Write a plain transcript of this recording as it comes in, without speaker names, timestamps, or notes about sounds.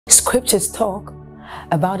Scriptures talk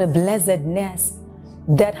about a blessedness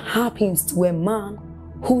that happens to a man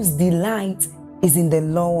whose delight is in the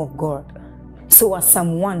law of God. So as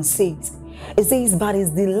Psalm 1 says, it says, but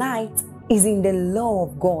his delight is in the law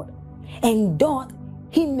of God, and doth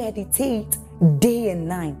he meditate day and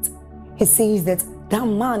night. He says that that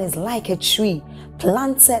man is like a tree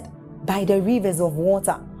planted by the rivers of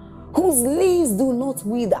water, whose leaves do not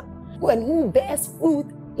wither, and who bears fruit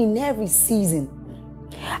in every season.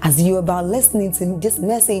 As you're about listening to this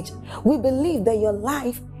message, we believe that your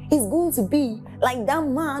life is going to be like that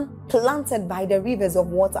man planted by the rivers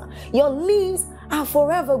of water. Your leaves are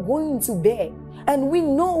forever going to bear. And we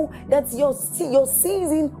know that your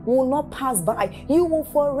season will not pass by. You will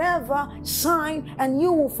forever shine and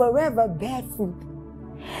you will forever bear fruit.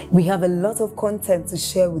 We have a lot of content to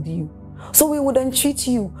share with you. So we would entreat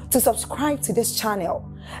you to subscribe to this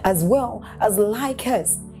channel, as well as like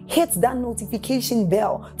us. Hit that notification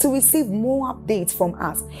bell to receive more updates from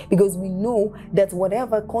us, because we know that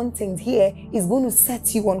whatever content here is going to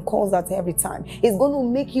set you on course at every time. It's going to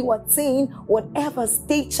make you attain whatever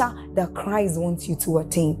stature that Christ wants you to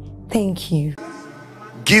attain. Thank you.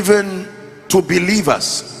 Given to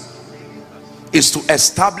believers is to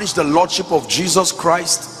establish the Lordship of Jesus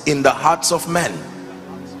Christ in the hearts of men.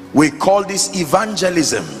 We call this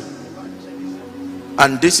evangelism,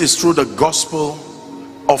 and this is through the gospel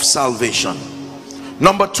of salvation.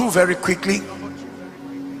 Number two, very quickly,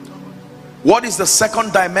 what is the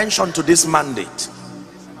second dimension to this mandate?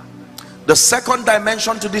 The second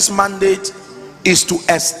dimension to this mandate is to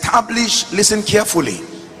establish, listen carefully,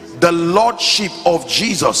 the Lordship of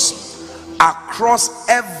Jesus across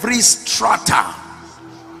every strata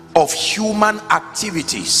of human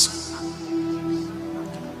activities.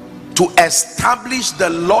 To establish the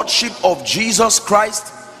Lordship of Jesus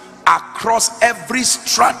Christ across every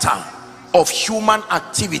strata of human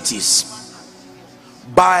activities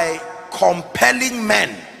by compelling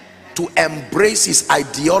men to embrace his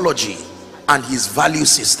ideology and his value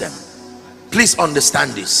system. Please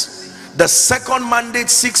understand this. The second mandate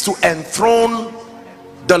seeks to enthrone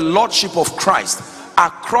the Lordship of Christ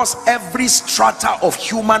across every strata of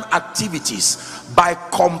human activities by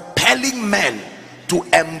compelling men to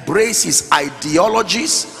embrace his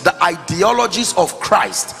ideologies, the ideologies of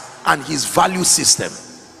Christ and his value system.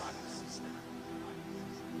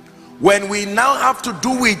 When we now have to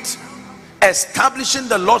do with establishing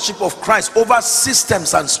the Lordship of Christ over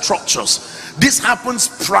systems and structures, this happens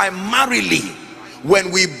primarily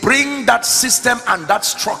when we bring that system and that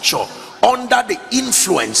structure under the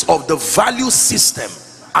influence of the value system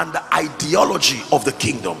and the ideology of the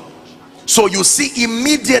kingdom. So you see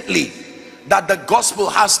immediately that the gospel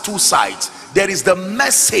has two sides. There is the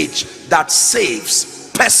message that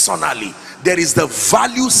saves personally, there is the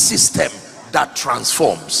value system that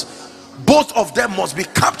transforms. Both of them must be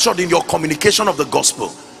captured in your communication of the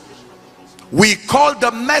gospel. We call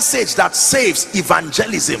the message that saves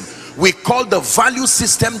evangelism. We call the value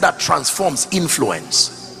system that transforms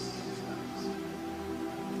influence.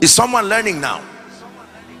 Is someone learning now?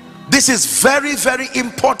 This is very, very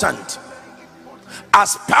important.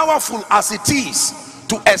 As powerful as it is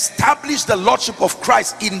to establish the Lordship of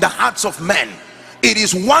Christ in the hearts of men, it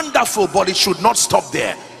is wonderful, but it should not stop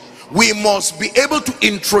there. We must be able to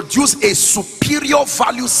introduce a superior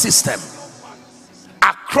value system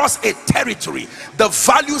across a territory, the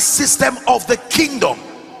value system of the kingdom.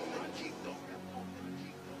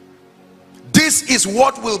 This is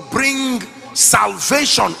what will bring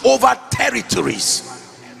salvation over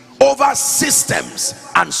territories, over systems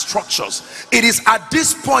and structures. It is at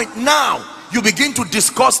this point now you begin to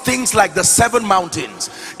discuss things like the 7 mountains.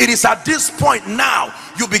 It is at this point now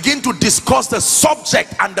you begin to discuss the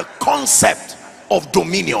subject and the concept of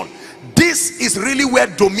dominion. This is really where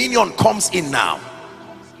dominion comes in now.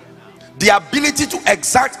 The ability to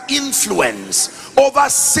exert influence over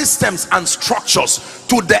systems and structures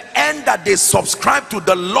to the end that they subscribe to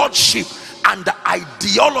the lordship and the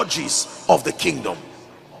ideologies of the kingdom.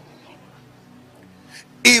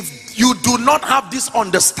 If you do not have this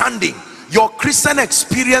understanding, your Christian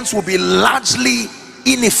experience will be largely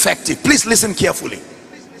ineffective. Please listen carefully.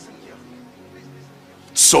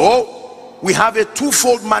 So we have a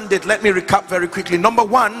twofold mandate. Let me recap very quickly. Number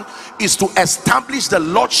one is to establish the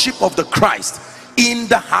Lordship of the Christ in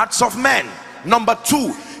the hearts of men. Number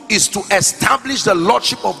two is to establish the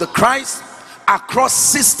Lordship of the Christ across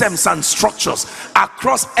systems and structures,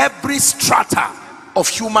 across every strata of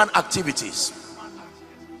human activities.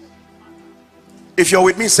 If you're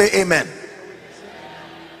with me, say amen.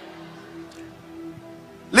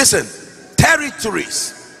 Listen,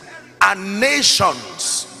 territories and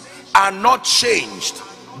nations are not changed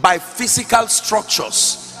by physical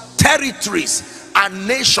structures. Territories and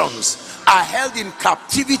nations are held in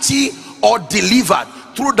captivity or delivered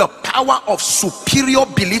through the power of superior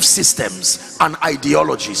belief systems and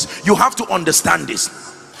ideologies. You have to understand this.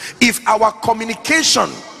 If our communication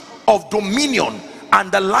of dominion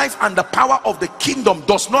and the life and the power of the kingdom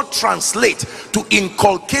does not translate to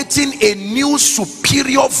inculcating a new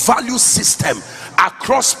superior value system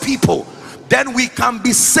across people, then we can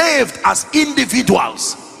be saved as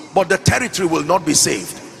individuals, but the territory will not be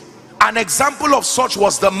saved. An example of such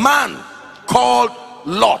was the man called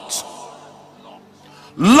Lot.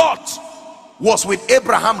 Lot was with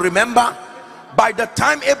Abraham, remember? By the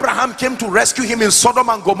time Abraham came to rescue him in Sodom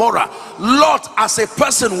and Gomorrah, Lot as a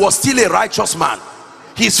person was still a righteous man.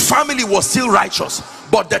 His family was still righteous,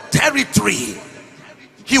 but the territory,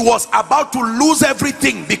 he was about to lose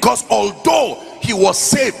everything, because although he was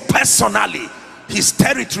saved personally, his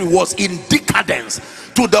territory was in decadence,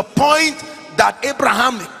 to the point that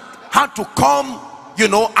Abraham had to come,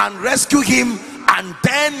 and rescue him. And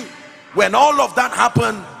then when all of that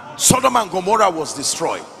happened, Sodom and Gomorrah was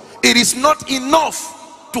destroyed. It is not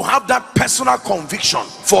enough to have that personal conviction.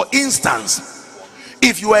 For instance,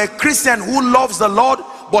 if you are a Christian who loves the Lord,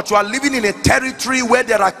 but you are living in a territory where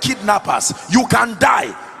there are kidnappers, you can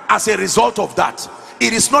die as a result of that.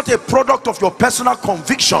 It is not a product of your personal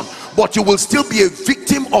conviction, but you will still be a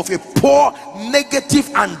victim of a poor, negative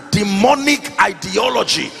and demonic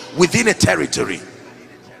ideology within a territory.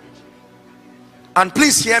 And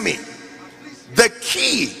please hear me, the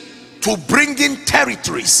key to bringing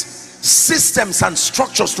territories, systems and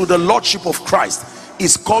structures to the lordship of Christ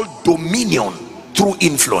is called dominion through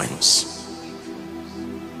influence.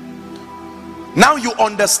 Now you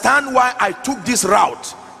understand why I took this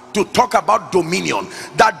route to talk about dominion.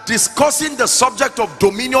 That discussing the subject of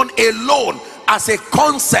dominion alone as a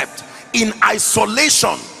concept in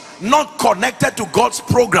isolation, not connected to God's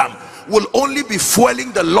program, will only be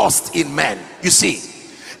fueling the lust in men. You see,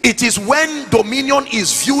 it is when dominion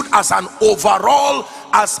is viewed as an overall,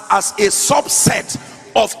 as a subset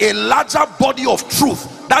of a larger body of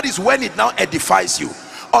truth, that is when it now edifies you.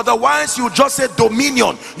 Otherwise, you just say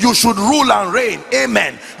dominion, you should rule and reign,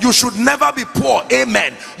 amen. You should never be poor,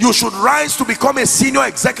 amen. You should rise to become a senior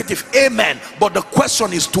executive, amen. But the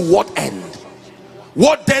question is, to what end?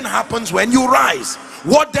 What then happens when you rise?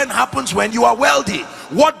 What then happens when you are wealthy?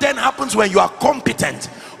 What then happens when you are competent?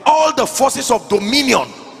 All the forces of dominion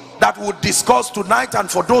that we'll discuss tonight, and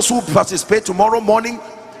for those who participate tomorrow morning,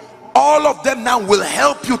 all of them now will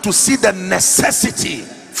help you to see the necessity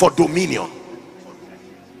for dominion.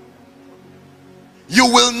 You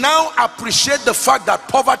will now appreciate the fact that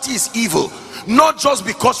poverty is evil, not just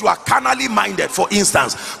because you are carnally minded, for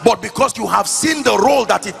instance, but because you have seen the role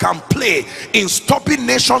that it can play in stopping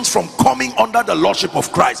nations from coming under the lordship of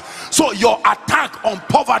Christ. So your attack on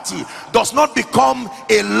poverty does not become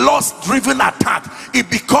a lust-driven attack. It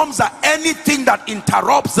becomes that anything that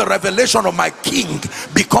interrupts the revelation of my king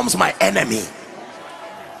becomes my enemy.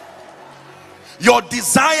 Your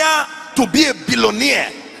desire to be a billionaire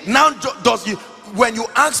now does you. When you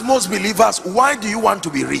ask most believers, why do you want to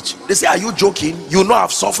be rich? They say, are you joking? You know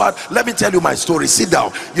I've suffered. Let me tell you my story. Sit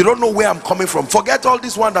down. You don't know where I'm coming from. Forget all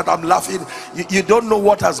this one that I'm laughing. You don't know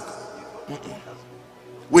what has...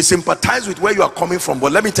 We sympathize with where you are coming from,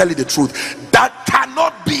 but let me tell you the truth. That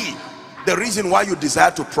cannot be the reason why you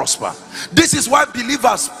desire to prosper. This is why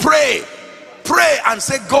believers pray and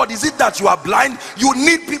say, God, is it that you are blind? You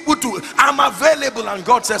need people to... I'm available. And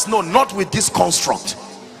God says, no, not with this construct.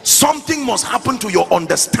 Something must happen to your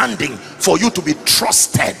understanding for you to be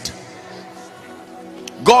trusted.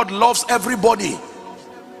 God loves everybody,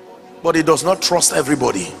 but he does not trust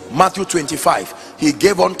everybody. Matthew 25, he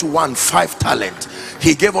gave unto one 5 talents,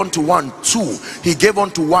 he gave unto one 2, he gave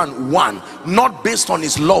unto one 1, not based on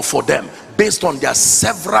his love for them, based on their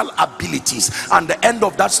several abilities. And the end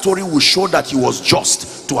of that story will show that he was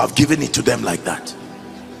just to have given it to them like that.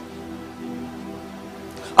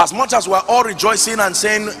 As much as we're all rejoicing and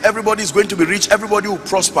saying everybody is going to be rich, everybody will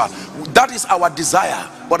prosper, that is our desire.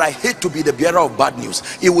 But I hate to be the bearer of bad news.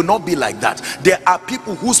 It will not be like that. There are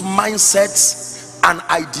people whose mindsets and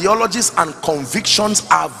ideologies and convictions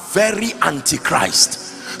are very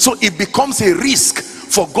antichrist. So it becomes a risk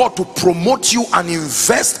for God to promote you and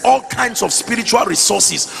invest all kinds of spiritual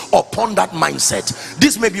resources upon that mindset.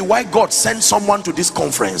 This may be why God sent someone to this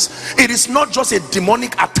conference. It is not just a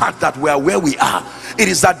demonic attack that we are where we are. It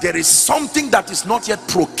is that there is something that is not yet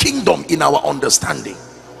pro-kingdom in our understanding.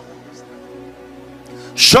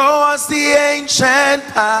 Show us the ancient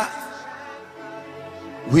path.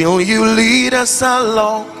 Will you lead us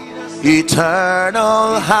along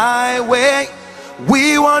eternal highway?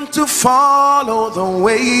 We want to follow the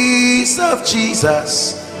ways of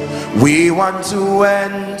Jesus. We want to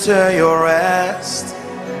enter your rest.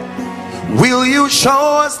 Will you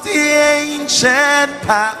show us the ancient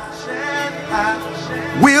path?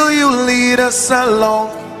 Will you lead us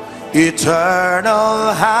along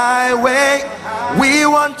eternal highway? We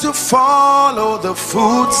want to follow the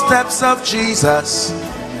footsteps of Jesus.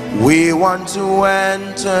 We want to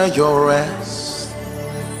enter your rest.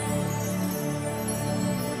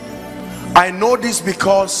 I know this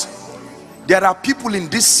because there are people in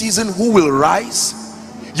this season who will rise.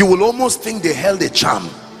 You will almost think they held a charm,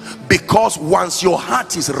 because once your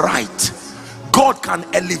heart is right, God can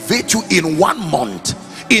elevate you in 1 month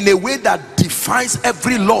in a way that defies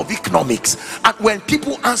every law of economics. And when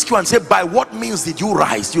people ask you and say, by what means did you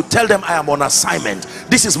rise? You tell them, I am on assignment.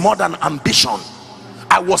 This is more than ambition.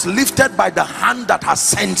 I was lifted by the hand that has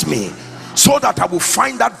sent me, so that I will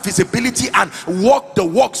find that visibility and walk the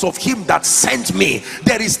works of him that sent me.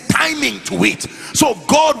 There is timing to it. So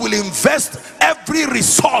God will invest every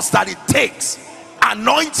resource that it takes.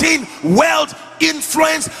 Anointing, wealth,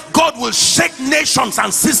 influence. God will shake nations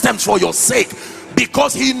and systems for your sake,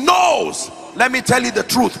 because he knows. Let me tell you the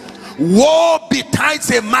truth. Woe betides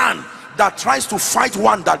a man that tries to fight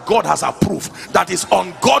one that God has approved, that is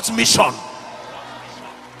on God's mission.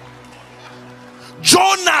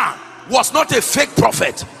 Jonah was not a fake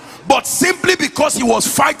prophet, but simply because he was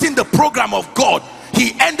fighting the program of God,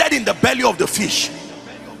 he ended in the belly of the fish.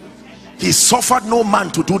 He suffered no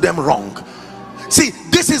man to do them wrong. See,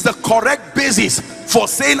 this is the correct basis for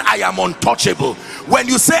saying I am untouchable. When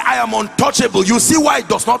you say I am untouchable, you see why it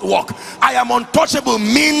does not work. I am untouchable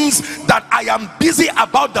means that I am busy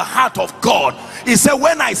about the heart of God. He said,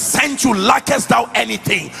 when I sent you, lackest thou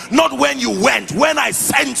anything? Not when you went, when I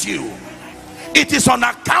sent you. It is on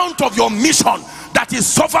account of your mission that he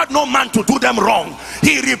suffered no man to do them wrong.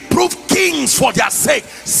 He reproved kings for their sake,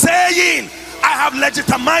 saying, I have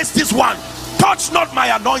legitimized this one. Touch not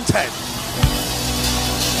my anointed.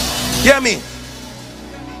 Hear me.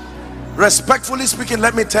 Respectfully speaking,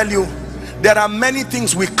 let me tell you, there are many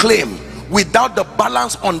things we claim without the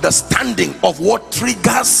balanced understanding of what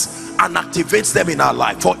triggers and activates them in our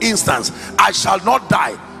life. For instance, I shall not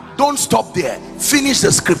die. Don't stop there. Finish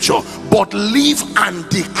the scripture. But live and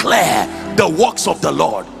declare the works of the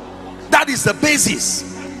Lord. That is the basis.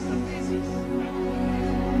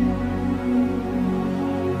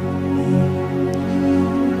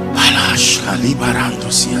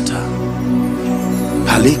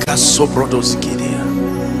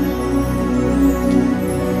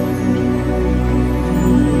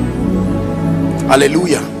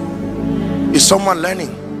 Hallelujah. Is someone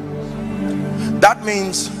learning? That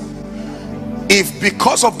means if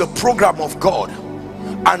because of the program of God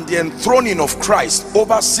and the enthroning of Christ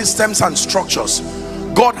over systems and structures,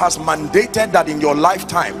 God has mandated that in your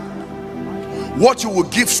lifetime what you will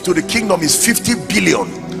give to the kingdom is 50 billion,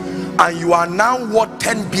 and you are now worth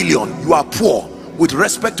 10 billion, you are poor with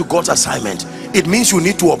respect to God's assignment. It means you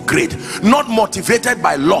need to upgrade, not motivated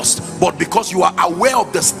by lust, but because you are aware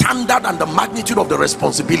of the standard and the magnitude of the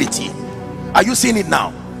responsibility. Are you seeing it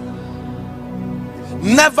now?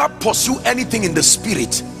 Never pursue anything in the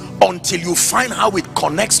spirit until you find how it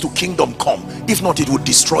connects to kingdom come. If not, it will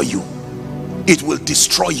destroy you. It will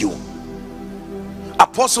destroy you.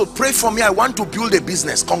 Apostle, pray for me. I want to build a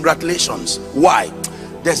business. Congratulations. Why?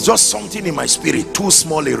 There's just something in my spirit. Too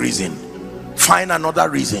small a reason. Find another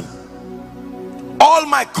reason. All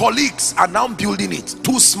my colleagues are now building it.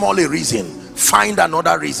 Too small a reason. Find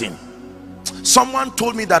another reason. Someone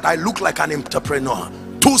told me that I look like an entrepreneur.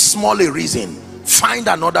 Too small a reason. Find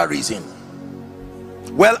another reason.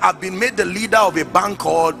 Well, I've been made the leader of a bank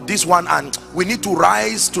or this one, and we need to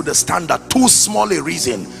rise to the standard. Too small a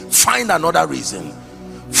reason. Find another reason.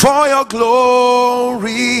 For your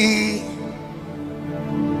glory,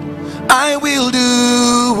 I will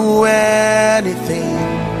do anything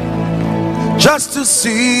just to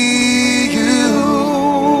see you,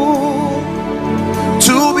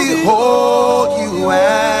 to behold you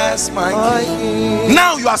as my King.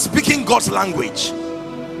 Now you are speaking God's language.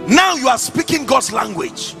 Now you are speaking God's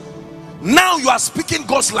language. Now you are speaking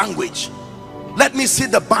God's language. Let me see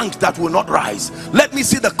the bank that will not rise. Let me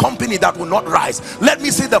see the company that will not rise. Let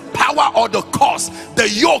me see the power or the cause, the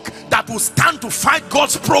yoke that will stand to fight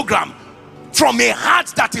God's program from a heart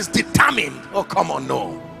that is determined. Oh, come on,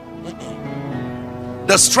 no.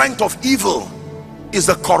 The strength of evil is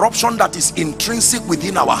the corruption that is intrinsic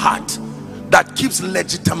within our heart, that keeps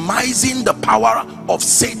legitimizing the power of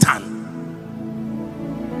Satan.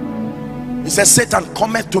 He says, Satan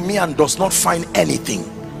cometh to me and does not find anything.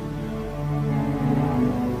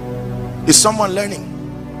 Is someone learning?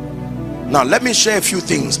 Now let me share a few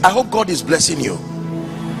things. I hope God is blessing you.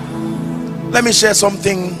 Let me share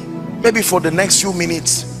something maybe for the next few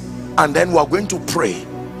minutes, and then we are going to pray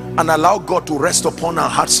and allow God to rest upon our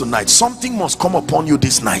hearts tonight. Something must come upon you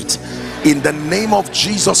this night in the name of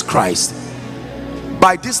Jesus Christ.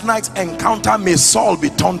 By this night's encounter, may Saul be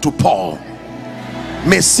turned to Paul,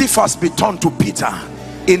 may Cephas be turned to Peter,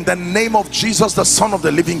 in the name of Jesus, the Son of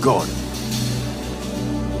the living God.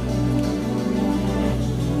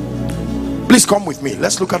 Please come with me.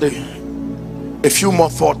 Let's look at a few more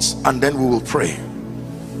thoughts and then we will pray.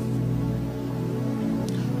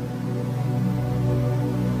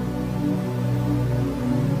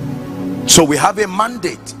 So we have a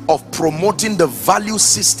mandate of promoting the value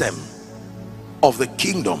system of the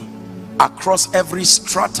kingdom across every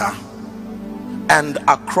strata and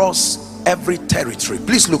across every territory.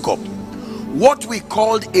 Please look up. What we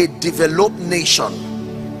called a developed nation,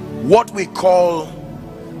 what we call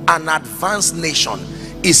an advanced nation,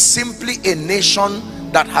 is simply a nation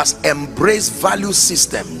that has embraced value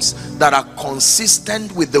systems that are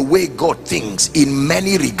consistent with the way God thinks in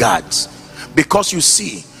many regards. Because you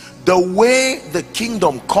see, the way the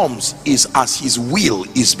kingdom comes is as his will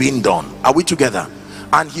is being done. Are we together?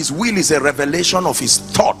 And his will is a revelation of his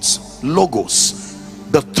thoughts, logos,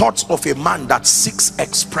 the thoughts of a man that seeks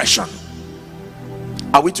expression.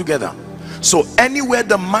 Are we together? So anywhere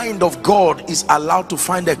the mind of God is allowed to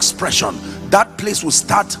find expression, that place will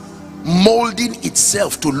start molding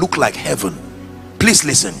itself to look like heaven. Please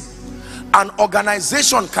listen. An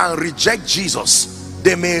organization can reject Jesus.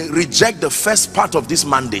 They may reject the first part of this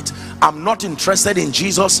mandate. I'm not interested in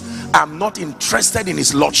Jesus. I'm not interested in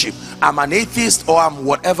his lordship. I'm an atheist or I'm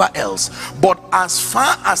whatever else. But as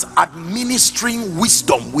far as administering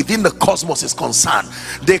wisdom within the cosmos is concerned,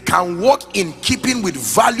 they can work in keeping with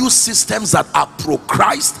value systems that are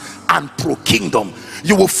pro-Christ and pro-kingdom.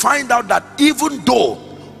 You will find out that even though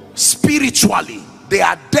spiritually they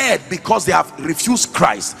are dead because they have refused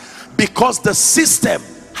Christ, because the system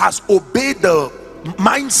has obeyed the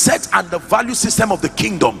mindset and the value system of the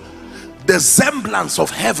kingdom, the semblance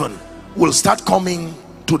of heaven will start coming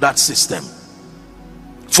to that system.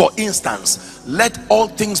 For instance, let all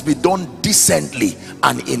things be done decently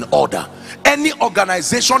and in order. Any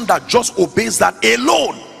organization that just obeys that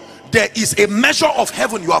alone, there is a measure of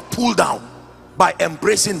heaven you are pulled down by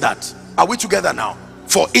embracing that. Are we together now?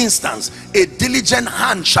 For instance, a diligent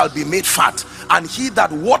hand shall be made fat, and he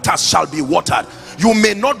that waters shall be watered. You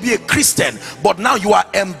may not be a Christian, but now you are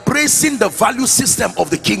embracing the value system of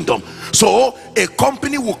the kingdom. So a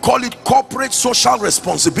company will call it corporate social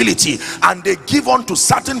responsibility, and they give on to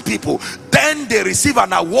certain people. Then they receive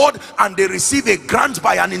an award and they receive a grant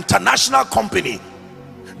by an international company.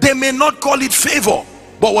 They may not call it favor,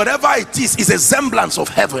 but whatever it is a semblance of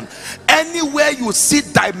heaven. Anywhere you see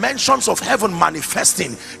dimensions of heaven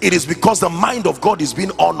manifesting, it is because the mind of God is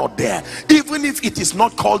being honored there, even if it is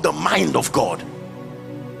not called the mind of God.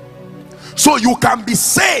 So you can be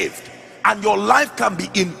saved and your life can be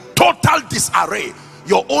in total disarray.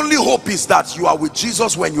 Your only hope is that you are with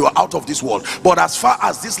Jesus when you are out of this world. But as far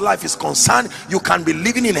as this life is concerned, you can be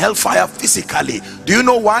living in hellfire physically. Do you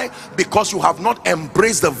know why? Because you have not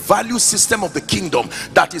embraced the value system of the kingdom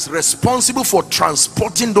that is responsible for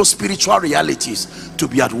transporting those spiritual realities to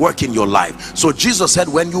be at work in your life. So Jesus said,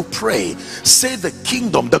 when you pray, say the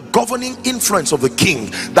kingdom, the governing influence of the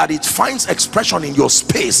king, that it finds expression in your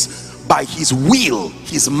space by his will,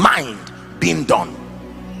 his mind being done.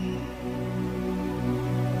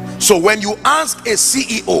 So when you ask a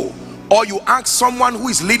CEO or you ask someone who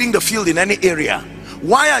is leading the field in any area,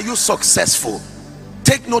 why are you successful?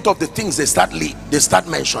 Take note of the things they start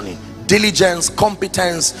mentioning: diligence,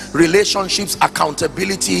 competence, relationships,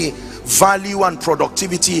 accountability, value and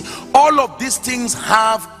productivity. All of these things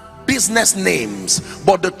have business names,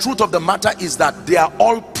 but the truth of the matter is that they are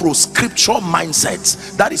all pro-scriptural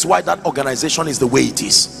mindsets. That is why that organization is the way it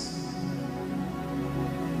is.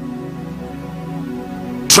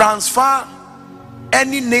 Transfer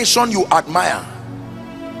any nation you admire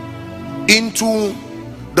into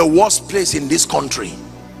the worst place in this country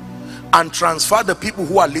and transfer the people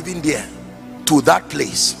who are living there to that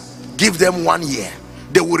place. Give them 1 year,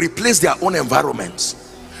 they will replace their own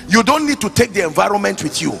environments. You don't need to take the environment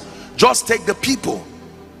with you, just take the people.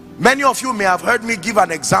 Many of you may have heard me give an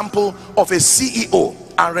example of a CEO,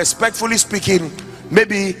 and respectfully speaking,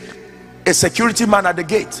 maybe a security man at the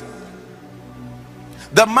gate.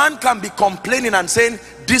 The man can be complaining and saying,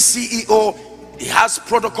 this CEO, he has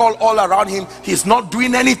protocol all around him, he's not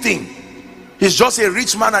doing anything. He's just a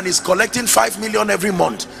rich man and he's collecting 5 million every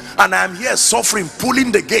month, and I am here suffering,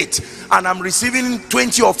 pulling the gate, and I'm receiving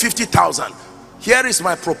 20 or 50,000. Here is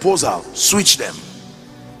my proposal: switch them.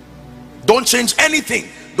 Don't change anything,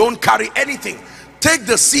 don't carry anything. Take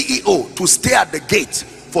the CEO to stay at the gate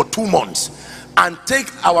for 2 months, and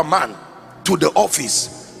take our man to the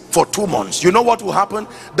office for 2 months. You know what will happen?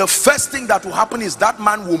 The first thing that will happen is that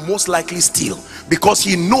man will most likely steal, because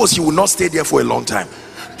he knows he will not stay there for a long time.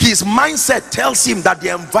 His mindset tells him that the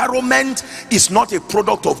environment is not a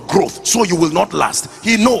product of growth, so you will not last.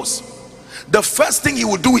 He knows. The first thing he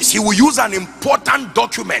will do is he will use an important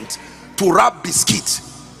document to wrap biscuits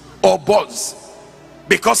or balls,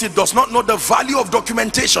 because he does not know the value of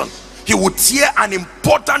documentation. He would tear an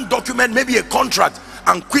important document, maybe a contract,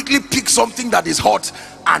 and quickly pick something that is hot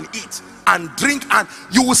and eat and drink, and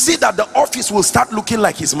you will see that the office will start looking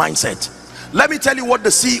like his mindset. Let me tell you what the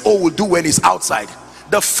CEO will do when he's outside.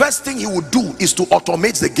 The first thing he will do is to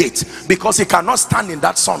automate the gate, because he cannot stand in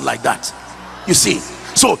that sun like that, you see.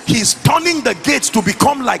 So he's turning the gate to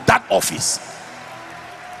become like that office.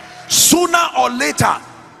 Sooner or later,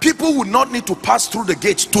 people will not need to pass through the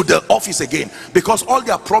gate to the office again, because all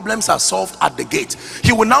their problems are solved at the gate.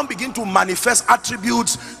 He will now begin to manifest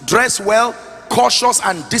attributes: dress well, cautious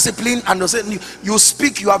and disciplined. And they'll say, you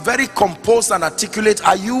speak, you are very composed and articulate.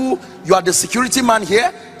 You are the security man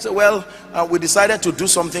here? So, well, we decided to do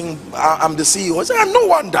something. I'm the CEO. I said, no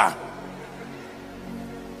wonder.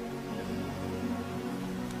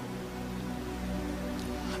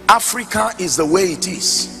 Africa is the way it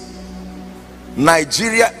is.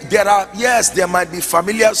 Nigeria, there might be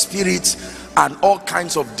familiar spirits and all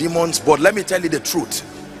kinds of demons, but let me tell you the truth.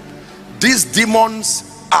 These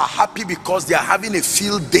demons are happy because they are having a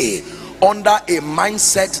field day under a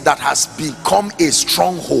mindset that has become a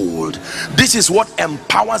stronghold. This is what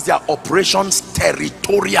empowers their operations,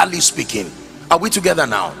 territorially speaking. Are we together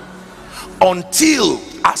now? Until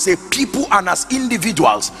as a people and as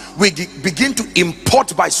individuals we begin to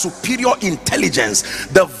import by superior intelligence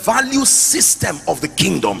the value system of the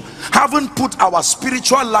kingdom, having put our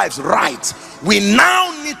spiritual lives right, we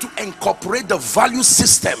now need to incorporate the value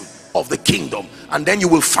system of the kingdom, and then you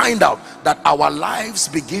will find out that our lives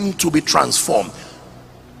begin to be transformed.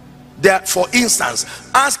 There, for instance,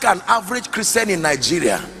 ask an average Christian in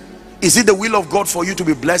Nigeria, is it the will of God for you to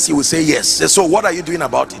be blessed? He will say yes. So what are you doing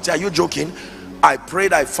about it? Are you joking? I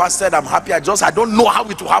prayed, I fasted, I'm happy. I don't know how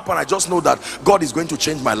it will happen. I just know that God is going to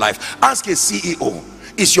change my life. Ask a CEO,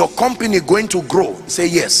 is your company going to grow? Say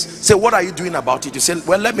yes. Say, what are you doing about it? You say,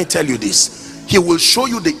 well, let me tell you this. He will show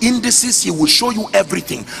you the indices, he will show you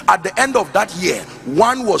everything. At the end of that year,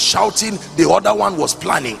 one was shouting, the other one was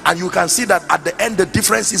planning, and you can see that at the end the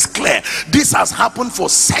difference is clear. This has happened for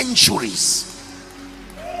centuries.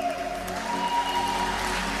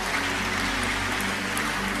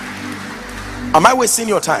 Am I wasting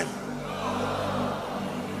your time?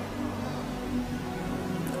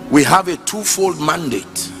 We have a twofold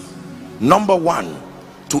mandate. Number one,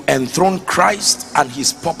 to enthrone Christ and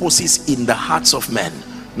his purposes in the hearts of men.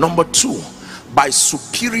 Number two, by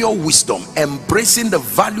superior wisdom, embracing the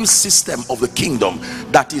value system of the kingdom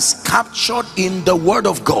that is captured in the word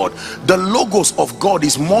of God. The logos of God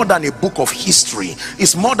is more than a book of history,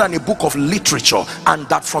 it's more than a book of literature. And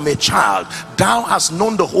that from a child thou hast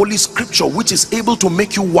known the holy scripture, which is able to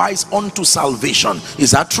make you wise unto salvation.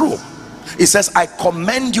 Is that true? It says, I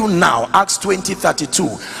commend you now, Acts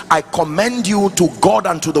 20:32, I commend you to God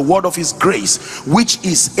and to the word of his grace, which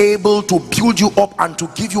is able to build you up and to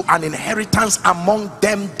give you an inheritance among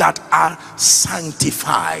them that are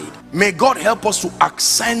sanctified. May God help us to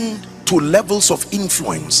ascend to levels of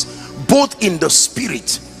influence, both in the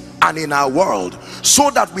spirit and in our world, so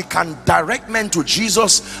that we can direct men to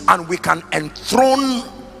Jesus and we can enthrone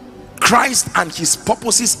Christ and his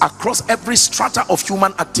purposes across every strata of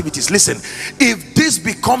human activities. Listen, if this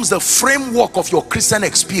becomes the framework of your Christian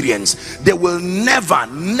experience, there will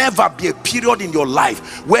never be a period in your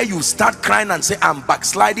life where you start crying and say, I'm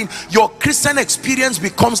backsliding. Your Christian experience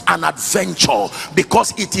becomes an adventure,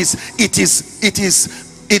 because it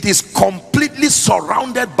is completely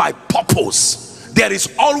surrounded by purpose. There is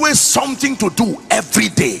always something to do every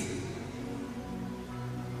day.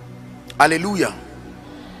 Hallelujah.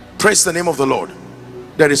 Praise the name of the Lord.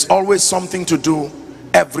 There is always something to do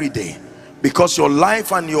every day, because your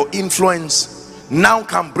life and your influence now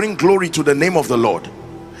can bring glory to the name of the Lord.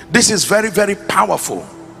 This is very, very powerful.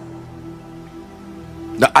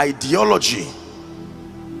 The ideology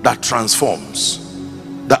that transforms.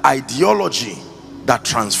 The ideology that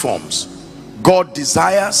transforms. God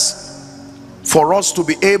desires for us to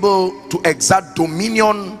be able to exert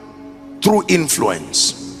dominion through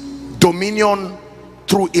influence. Dominion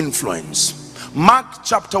through influence. Mark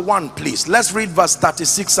chapter 1, please. Let's read verse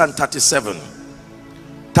 36 and 37.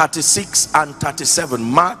 36 and 37.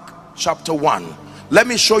 Mark chapter 1. Let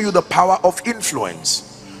me show you the power of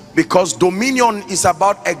influence, because dominion is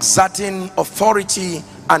about exerting authority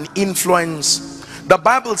and influence. The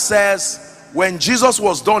Bible says when Jesus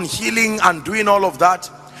was done healing and doing all of that,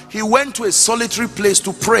 he went to a solitary place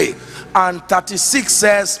to pray. And 36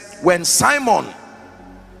 says when Simon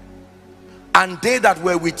and they that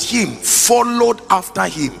were with him followed after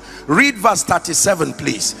him. Read verse 37,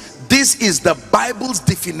 please. This is the Bible's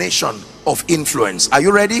definition of influence. Are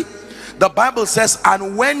you ready? The Bible says,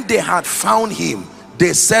 and when they had found him,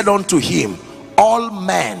 they said unto him, all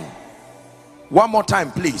men. One more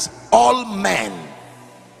time, please. All men.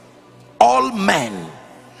 All men.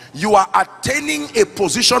 You are attaining a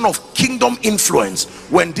position of kingdom influence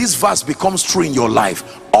when this verse becomes true in your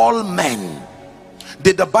life. All men.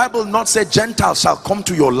 Did the Bible not say Gentiles shall come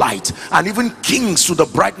to your light, and even kings to the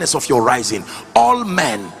brightness of your rising? All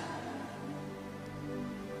men.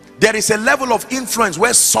 There is a level of influence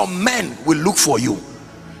where some men will look for you.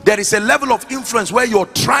 There is a level of influence where your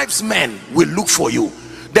tribesmen will look for you.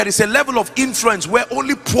 There is a level of influence where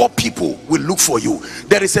only poor people will look for you.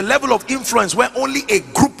 There is a level of influence where only a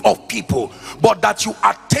group of people, but that you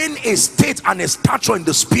attain a state and a stature in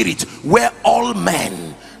the spirit where all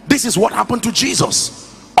men. This is what happened to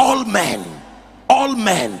Jesus. All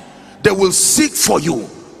men, they will seek for you.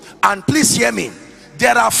 And please hear me,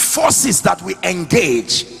 there are forces that we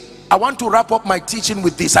engage. I want to wrap up my teaching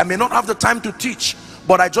with this. I may not have the time to teach,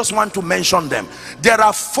 but I just want to mention them. There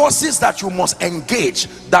are forces that you must engage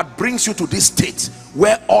that brings you to this state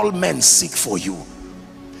where all men seek for you.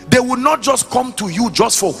 They will not just come to you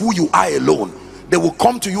just for who you are alone. They will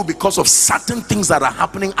come to you because of certain things that are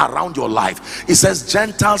happening around your life. It says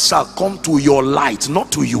Gentiles shall come to your light,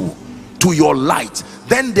 not to you, to your light.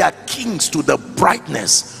 Then they are kings to the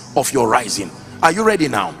brightness of your rising. Are you ready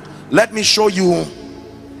now? Let me show you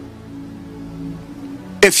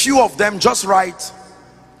a few of them. Just write.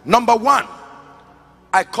 Number one,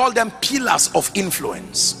 I call them pillars of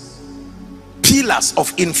influence. Pillars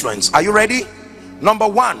of influence. Are you ready? Number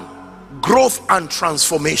one, growth and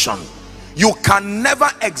transformation. You can never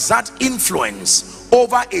exert influence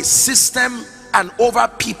over a system and over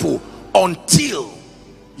people until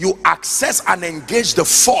you access and engage the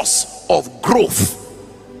force of growth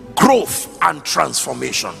and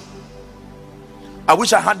transformation. I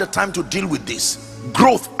wish I had the time to deal with this.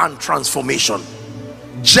 Growth and transformation.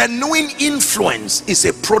 Genuine influence is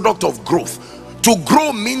a product of growth. To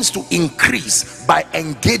grow means to increase by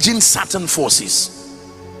engaging certain forces.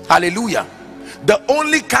 Hallelujah. The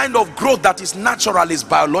only kind of growth that is natural is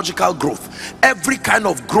biological growth. Every kind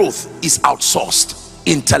of growth is outsourced.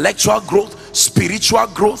 Intellectual growth, spiritual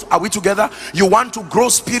growth. Are we together? You want to grow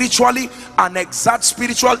spiritually and exert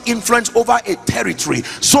spiritual influence over a territory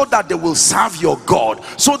so that they will serve your God,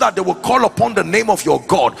 so that they will call upon the name of your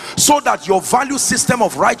God, so that your value system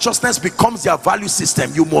of righteousness becomes their value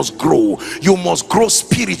system. You must grow. You must grow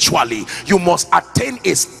spiritually. You must attain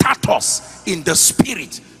a status in the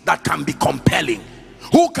spirit that can be compelling.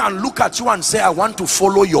 Who can look at you and say, I want to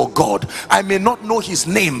follow your God? I may not know his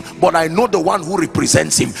name, but I know the one who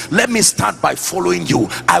represents him. Let me start by following you.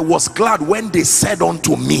 I was glad when they said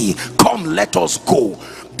unto me, come, let us go.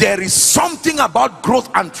 There is something about growth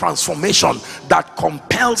and transformation that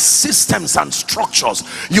compels systems and structures.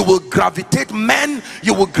 You will gravitate men,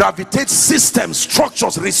 you will gravitate systems,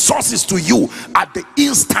 structures, resources to you at the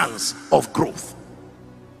instance of growth.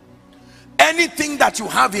 Anything that you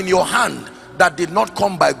have in your hand that did not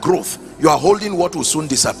come by growth, you are holding what will soon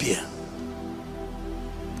disappear.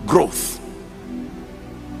 Growth.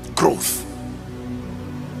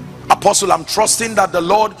 Apostle, I'm trusting that the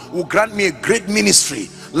Lord will grant me a great ministry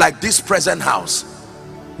like this present house.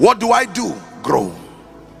 What do? Grow.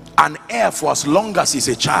 An heir for as long as he's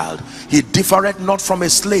a child, he differeth not from a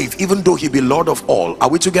slave, even though he be Lord of all. Are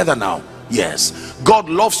we together now? Yes. God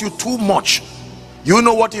loves you too much. You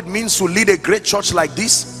know what it means to lead a great church like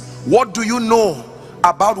this? What do you know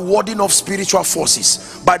about warding off spiritual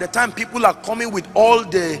forces? By the time people are coming with all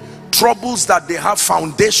the troubles that they have,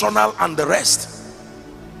 foundational and the rest,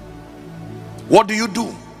 what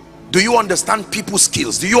do? Do you understand people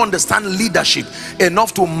skills? Do you understand leadership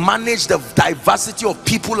enough to manage the diversity of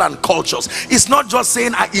people and cultures? It's not just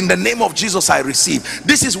saying, in the name of Jesus I receive.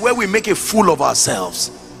 This is where we make a fool of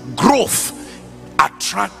ourselves. Growth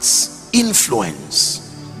attracts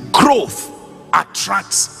influence. Growth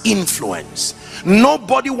attracts influence.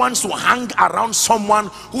 Nobody wants to hang around someone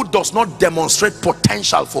who does not demonstrate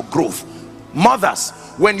potential for growth. Mothers,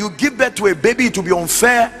 when you give birth to a baby, it will be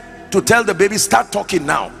unfair to tell the baby, start talking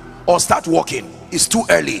now or start walking. It's too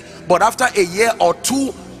early. But after a year or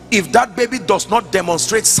two, if that baby does not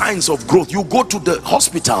demonstrate signs of growth, you go to the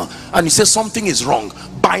hospital and you say something is wrong.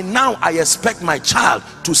 By now I expect my child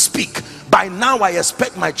to speak. By now I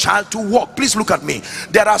expect my child to walk. Please look at me.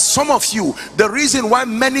 There are some of you, the reason why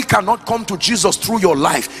many cannot come to Jesus through your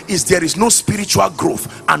life is there is no spiritual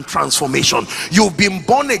growth and transformation. You've been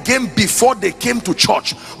born again before they came to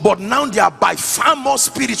church, but now they are by far more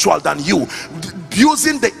spiritual than you,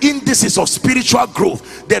 using the indices of spiritual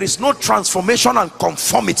growth. There is no transformation and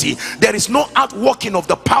conformity. There is no outworking of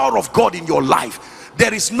the power of God in your life.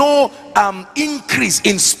 There is no increase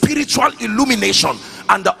in spiritual illumination.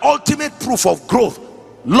 And the ultimate proof of growth,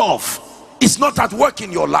 love, is not at work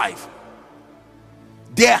in your life.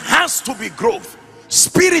 There has to be growth,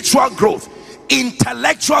 spiritual growth,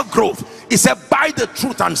 intellectual growth. He said, buy the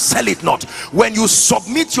truth and sell it not. When you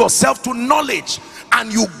submit yourself to knowledge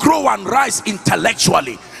and you grow and rise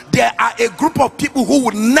intellectually, there are a group of people who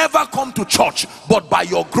would never come to church, but by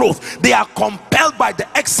your growth, they are compelled by the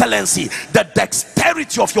excellency, the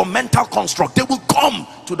dexterity of your mental construct. They will come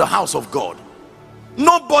to the house of God.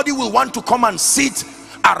 Nobody will want to come and sit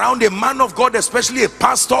around a man of God, especially a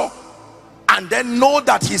pastor, and then know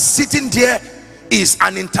that he's sitting there is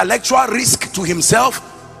an intellectual risk to himself,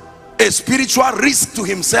 a spiritual risk to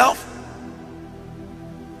himself.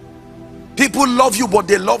 People love you, but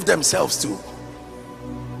they love themselves too.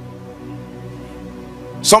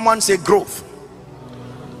 Someone say growth.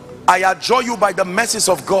 I adjure you by the mercies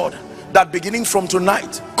of God that beginning from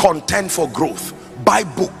tonight, contend for growth. Buy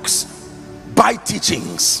books, buy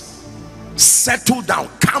teachings, settle down,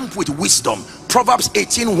 camp with wisdom. Proverbs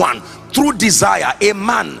 18:1. Through desire a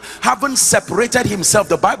man having separated himself,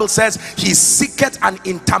 the Bible says, he seeketh and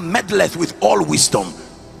intermeddleth with all wisdom.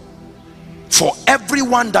 For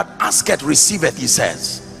everyone that asketh receiveth, he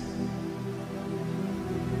says.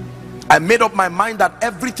 I made up my mind that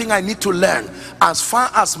everything I need to learn as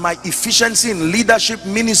far as my efficiency in leadership,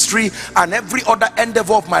 ministry, and every other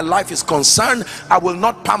endeavor of my life is concerned, I will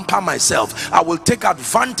not pamper myself. I will take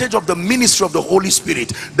advantage of the ministry of the Holy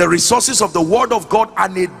Spirit, the resources of the Word of God,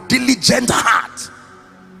 and a diligent heart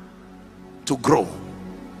to grow.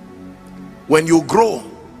 When you grow,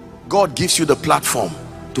 God gives you the platform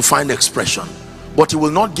to find expression, but he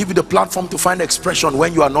will not give you the platform to find expression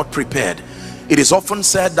when you are not prepared. It is often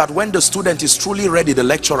said that when the student is truly ready, the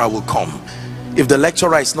lecturer will come. If the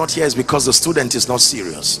lecturer is not here, it's because the student is not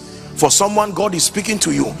serious. For someone, God is speaking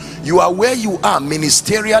to you. You are where you are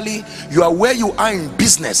ministerially, you are where you are in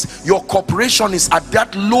business. Your corporation is at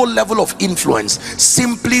that low level of influence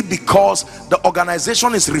simply because the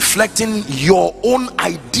organization is reflecting your own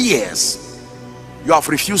ideas. You have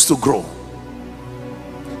refused to grow.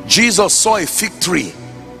 Jesus saw a fig tree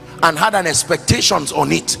and had an expectation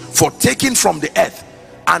on it for taking from the earth,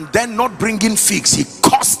 and then not bringing figs. He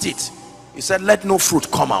cursed it. He said, let no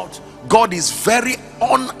fruit come out. God is very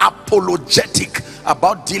unapologetic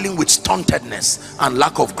about dealing with stuntedness and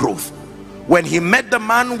lack of growth. When he met the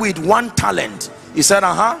man with 1 talent, he said,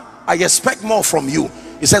 I expect more from you.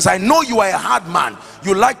 He says, I know you are a hard man.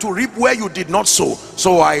 You like to reap where you did not sow.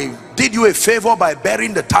 So I did you a favor by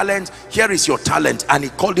bearing the talent. Here is your talent. And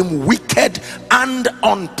he called him wicked and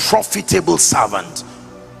unprofitable servant.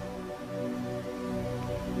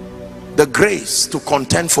 The grace to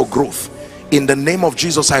contend for growth, in the name of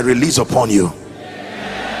Jesus, I release upon you.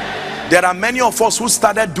 There are many of us who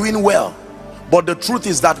started doing well, but the truth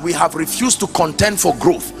is that we have refused to contend for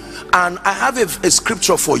growth. And I have a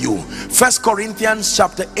scripture for you. 1 Corinthians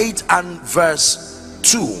chapter 8 and verse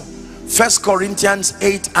 2. 1 Corinthians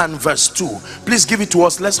 8 and verse 2. Please give it to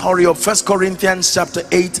us. Let's hurry up. 1 Corinthians chapter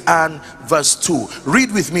 8 and verse 2.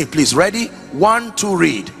 Read with me, please. Ready? 1, 2,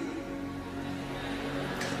 read.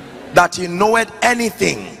 That he knoweth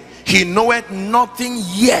anything, he knoweth nothing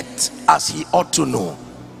yet as he ought to know.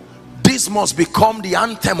 This must become the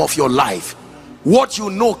anthem of your life. What you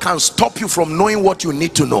know can stop you from knowing what you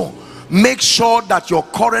need to know. Make sure that your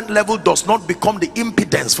current level does not become the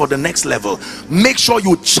impedance for the next level. Make sure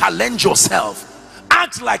you challenge yourself.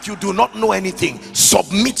 Act like you do not know anything.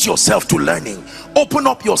 Submit yourself to learning. Open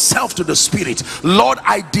up yourself to the Spirit. Lord,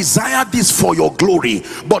 I desire this for your glory,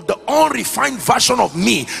 but the unrefined version of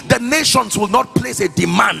me, the nations will not place a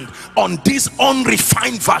demand on this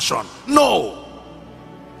unrefined version. No.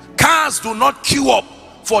 Cars do not queue up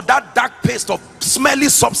for that dark paste of smelly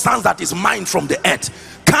substance that is mined from the earth.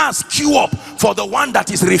 Cars queue up for the one that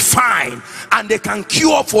is refined, and they can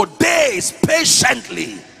queue up for days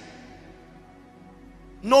patiently.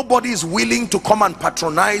 Nobody is willing to come and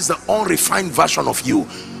patronize the unrefined version of you.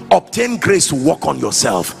 Obtain grace to work on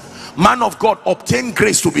yourself. Man of God, obtain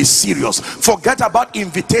grace to be serious. Forget about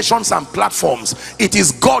invitations and platforms. It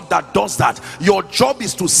is God that does that. Your job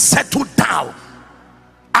is to settle down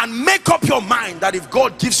and make up your mind that if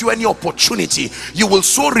God gives you any opportunity, you will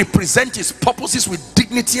so represent his purposes with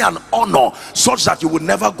dignity and honor, such that you will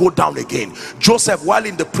never go down again. Joseph, while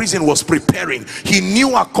in the prison, was preparing. He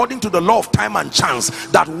knew, according to the law of time and chance,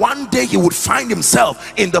 that one day he would find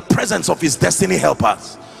himself in the presence of his destiny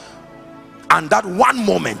helpers. And that one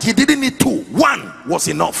moment, he didn't need two, one was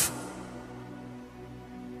enough.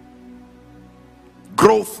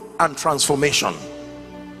 Growth and transformation.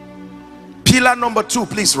 Pillar number 2,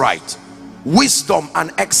 please write: wisdom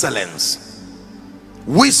and excellence.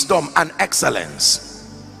 Wisdom and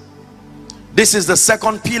excellence. This is the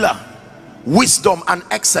second pillar. Wisdom and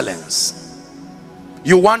excellence.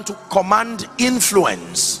 You want to command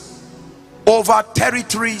influence over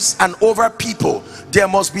territories and over people. There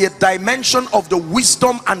must be a dimension of the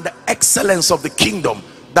wisdom and the excellence of the kingdom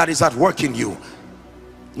that is at work in you.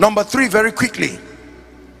 Number 3, very quickly.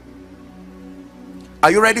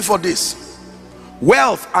 Are you ready for this?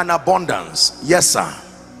 Wealth and abundance. Yes, sir.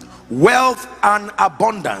 Wealth and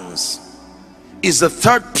abundance is the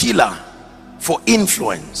third pillar for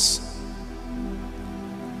influence.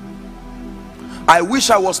 I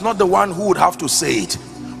wish I was not the one who would have to say it,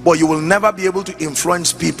 but you will never be able to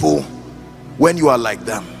influence people when you are like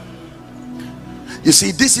them. You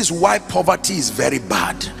see, this is why poverty is very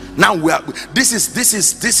bad. Now this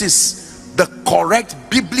is the correct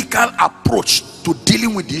biblical approach to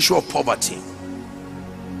dealing with the issue of poverty.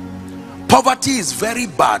 Poverty is very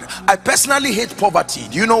bad. I personally hate poverty.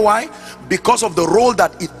 Do you know why? Because of the role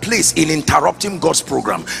that it plays in interrupting God's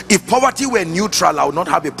program. If poverty were neutral, I would not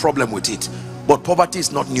have a problem with it. But poverty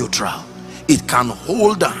is not neutral. It can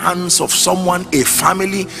hold the hands of someone, a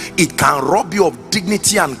family. It can rob you of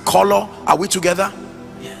dignity and color. Are we together?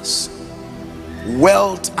 Yes.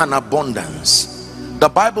 Wealth and abundance. The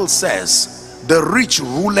Bible says the rich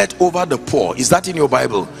ruleth over the poor. Is that in your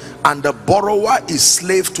Bible? And the borrower is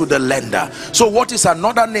slave to the lender. So what is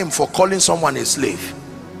another name for calling someone a slave?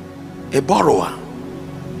 A borrower.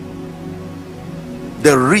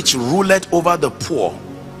 The rich ruleth over the poor.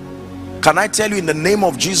 Can I tell you, in the name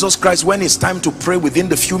of Jesus Christ, when it's time to pray within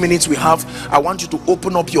the few minutes we have, I want you to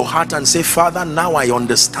open up your heart and say, Father, now I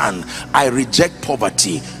understand. I reject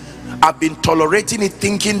poverty. I've been tolerating it,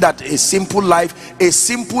 thinking that a simple life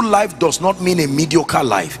does not mean a mediocre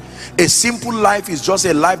life. A simple life is just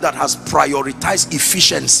a life that has prioritized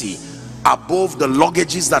efficiency above the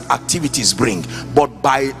luggages that activities bring. But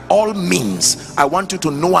by all means, I want you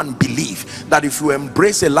to know and believe that if you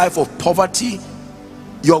embrace a life of poverty,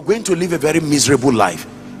 you're going to live a very miserable life.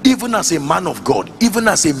 Even as a man of God, even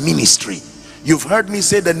as a ministry, you've heard me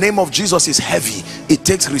say the name of Jesus is heavy. It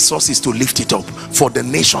takes resources to lift it up for the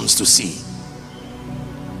nations to see.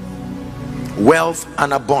 Wealth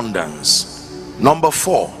and abundance. Number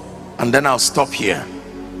 4, and then I'll stop here.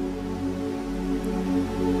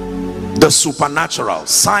 The supernatural.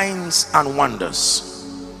 Signs and wonders.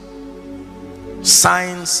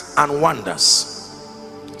 Signs and wonders.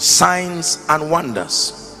 Signs and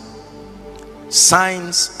wonders.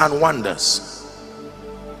 Signs and wonders.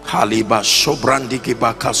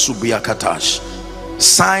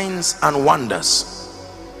 Signs and wonders.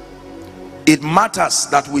 It matters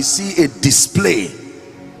that we see a display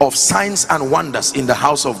of signs and wonders in the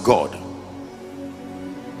house of God.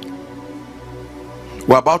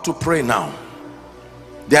 We're about to pray now.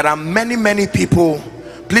 There are many people.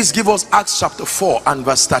 Please give us Acts chapter 4 and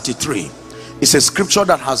verse 33. It's a scripture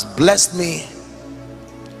that has blessed me.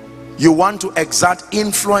 You want to exert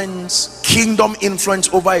influence, kingdom influence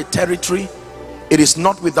over a territory, it is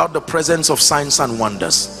not without the presence of signs and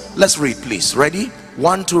wonders. Let's read, please. Ready?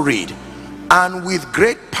 1 to read. And with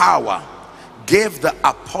great power gave the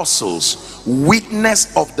apostles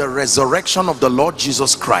witness of the resurrection of the Lord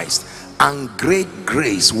Jesus Christ, and great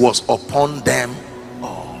grace was upon them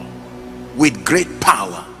all. With great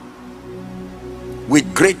power.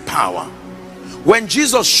 With great power. When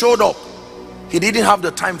Jesus showed up, he didn't have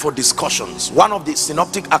the time for discussions. One of the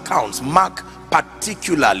synoptic accounts, Mark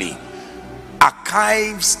particularly,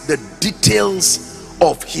 archives the details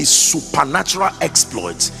of his supernatural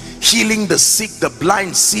exploits, healing the sick, the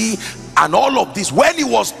blind see, and all of this. When he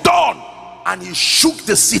was done and he shook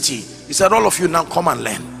the city, he said, all of you now come and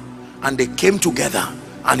learn. And they came together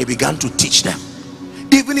and he began to teach them.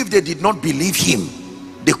 Even if they did not believe him,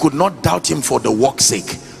 they could not doubt him for the work's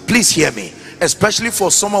sake. Please hear me, especially for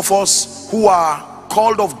some of us who are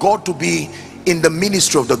called of God to be in the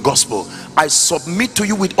ministry of the gospel. I submit to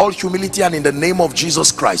you with all humility and in the name of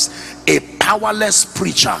Jesus Christ, a powerless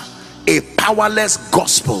preacher, a powerless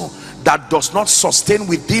gospel, that does not sustain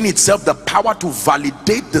within itself the power to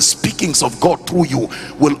validate the speakings of God through you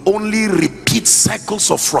will only repeat cycles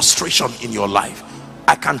of frustration in your life.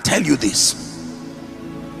 I can tell you this.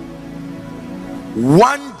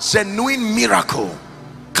 One genuine miracle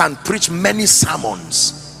can preach many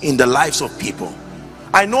sermons in the lives of people.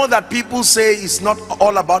 I know that people say it's not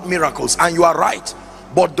all about miracles, and you are right,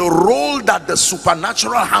 but the role that the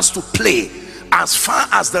supernatural has to play as far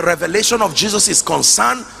as the revelation of Jesus is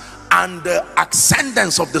concerned, and the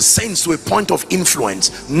ascendance of the saints to a point of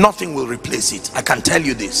influence, nothing will replace it. I can tell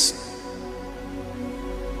you this.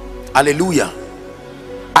 Hallelujah.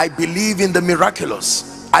 I believe in the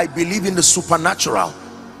miraculous. I believe in the supernatural.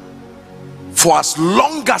 For as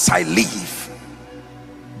long as I live,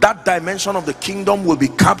 that dimension of the kingdom will be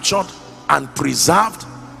captured and preserved.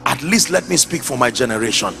 At least let me speak for my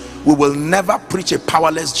generation. We will never preach a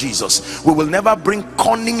powerless Jesus. We will never bring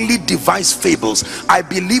cunningly devised fables. I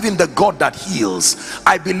believe in the God that heals.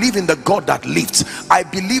 I believe in the God that lifts. I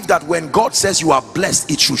believe that when God says you are blessed,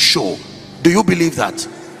 it should show. Do you believe that?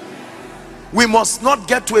 We must not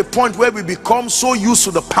get to a point where we become so used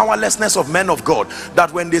to the powerlessness of men of God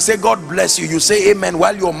that when they say God bless you, you say amen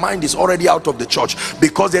while your mind is already out of the church,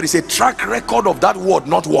 because there is a track record of that word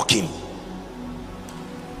not working.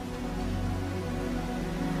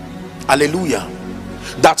 Hallelujah.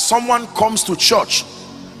 That someone comes to church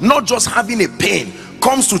not just having a pain,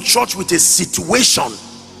 comes to church with a situation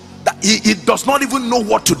that he does not even know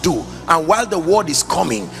what to do, and while the word is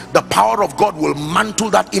coming, the power of God will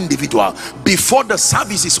mantle that individual. Before the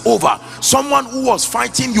service is over, someone who was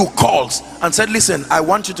fighting you calls and said, listen, I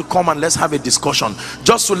want you to come and let's have a discussion,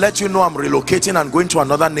 just to let you know I'm relocating and going to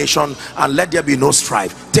another nation, and let there be no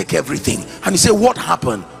strife. Take everything. And you say, what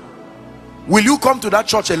happened? Will you come to that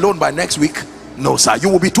church alone by next week? No, sir. You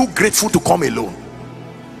will be too grateful to come alone.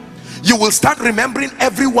 You will start remembering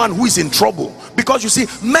everyone who is in trouble, because you see,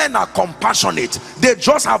 men are compassionate. They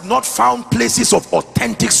just have not found places of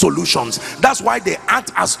authentic solutions. That's why they act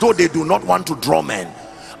as though they do not want to draw men.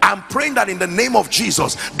 I'm praying that in the name of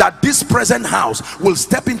Jesus, that this present house will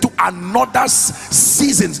step into another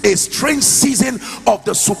season, a strange season of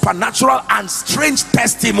the supernatural and strange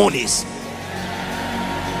testimonies.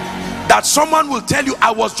 That someone will tell you,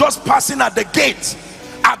 I was just passing at the gate.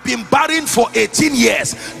 I've been barren for 18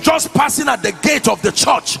 years, just passing at the gate of the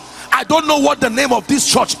church. I don't know what the name of this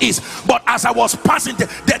church is, but as I was passing,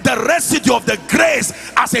 the residue of the grace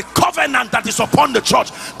as a covenant that is upon the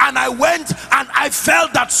church, and I went and I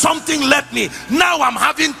felt that something left me. Now I'm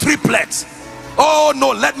having triplets. Oh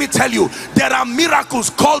no, let me tell you, there are miracles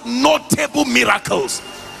called notable miracles.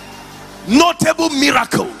 Notable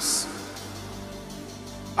miracles.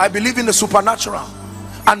 I believe in the supernatural.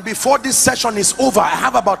 And before this session is over, I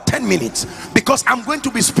have about 10 minutes, because I'm going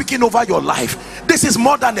to be speaking over your life. This is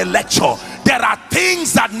more than a lecture. There are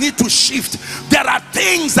things that need to shift. There are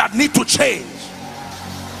things that need to change.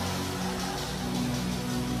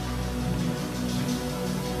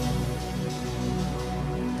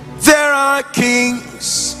 There are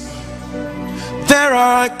kings, there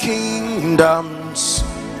are kingdoms,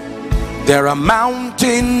 there are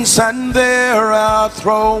mountains and there are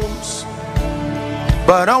thrones,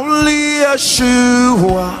 but only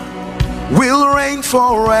Yeshua will reign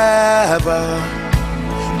forever.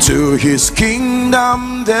 To his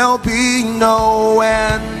kingdom there'll be no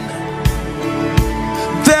end.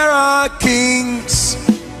 There are kings,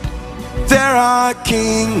 there are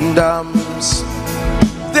kingdoms,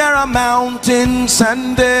 there are mountains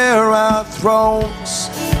and there are thrones,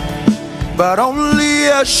 but only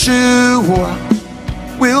Yeshua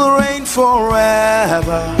will reign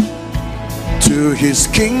forever. To his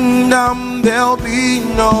kingdom there'll be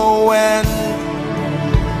no end.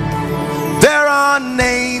 There are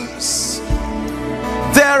names,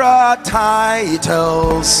 there are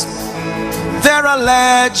titles, there are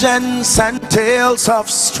legends and tales of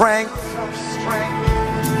strength,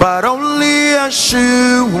 but only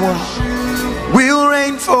Yeshua will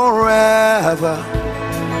reign forever.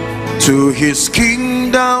 To his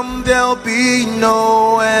kingdom there'll be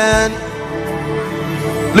no end.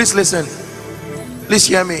 Please listen. Please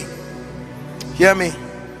hear me. Hear me.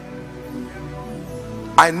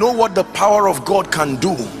 I know what the power of God can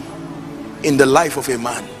do in the life of a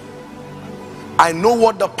man. I know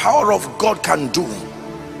what the power of God can do.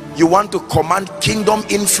 You want to command kingdom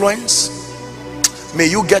influence? May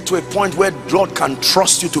you get to a point where God can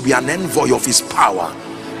trust you to be an envoy of his power,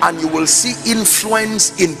 and you will see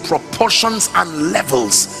influence in proportions and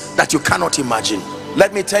levels that you cannot imagine.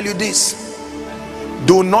 Let me tell you this.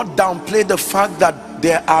 Do not downplay the fact that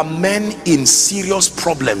there are men in serious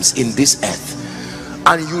problems in this earth.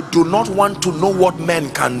 and you do not want to know what men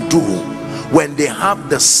can do when they have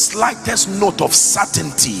the slightest note of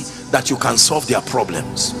certainty that you can solve their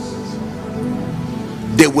problems.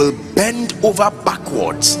 They will bend over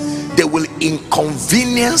backwards. They will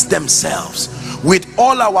inconvenience themselves. With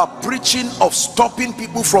all our preaching of stopping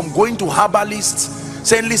people from going to herbalists,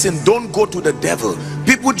 saying, listen, don't go to the devil,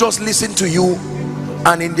 people just listen to you,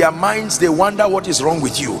 and in their minds they wonder what is wrong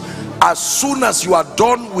with you. As soon as you are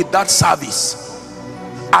done with that service,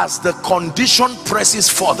 as the condition presses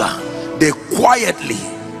further, they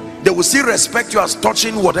will still respect you as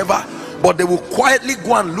touching whatever, but they will quietly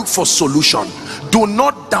go and look for solution. Do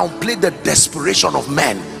not downplay the desperation of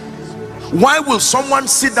men. Why will someone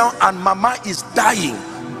sit down and mama is dying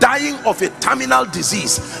of a terminal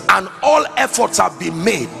disease, and all efforts have been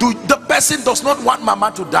made? The person does not want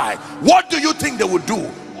mama to die. What do you think they would do?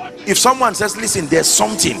 If someone says, listen, there's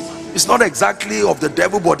something, it's not exactly of the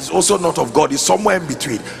devil, but it's also not of God, it's somewhere in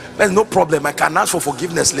between, there's no problem, I can ask for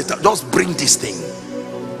forgiveness later, just bring this thing.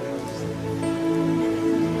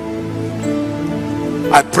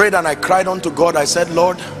 I prayed and I cried unto God. I said,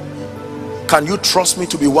 Lord, can you trust me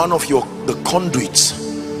to be one of the conduits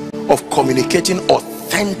of communicating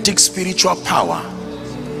authentic spiritual power?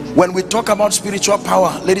 When we talk about spiritual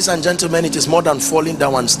power, ladies and gentlemen, it is more than falling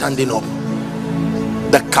down and standing up.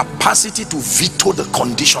 The capacity to veto the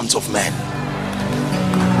conditions of men.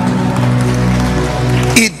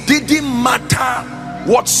 It didn't matter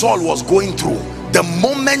what Saul was going through. The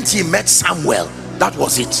moment he met Samuel, that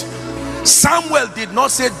was it. Samuel did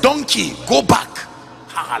not say, donkey, go back.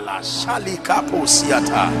 I'm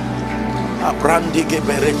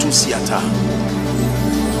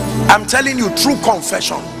telling you, true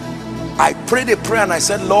confession. I prayed a prayer and I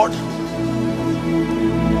said, Lord,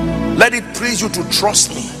 let it please you to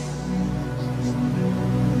trust me,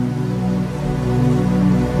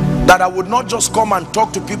 that I would not just come and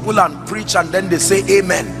talk to people and preach and then they say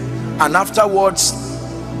amen, and afterwards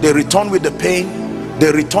they return with the pain,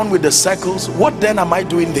 they return with the circles. What then am I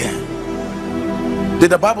doing there?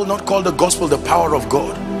 Did the Bible not call the gospel the power of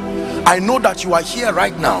God? I know that you are here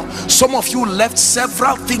right now. Some of you left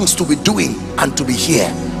several things to be doing and to be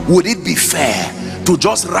here. Would it be fair to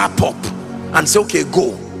just wrap up and say, okay,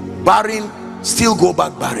 go? Barren, still go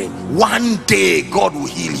back barren. One day God will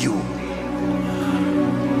heal you.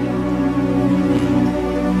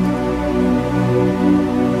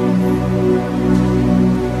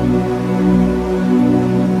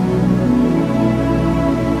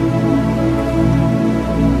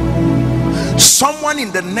 Someone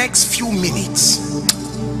in the next few minutes,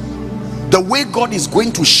 the way God is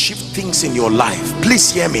going to shift things in your life, please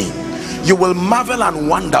hear me, you will marvel and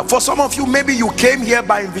wonder. For some of you, maybe you came here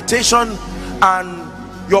by invitation and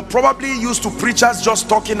you're probably used to preachers just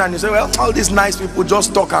talking, and you say, well, all these nice people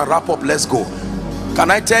just talk and wrap up, let's go. Can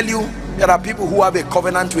I tell you, there are people who have a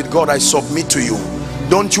covenant with God. I submit to you,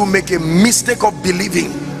 don't you make a mistake of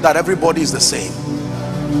believing that everybody is the same.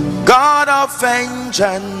 God of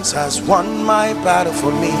vengeance has won my battle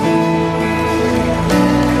for me.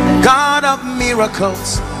 God of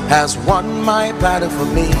miracles has won my battle for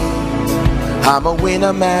me. I'm a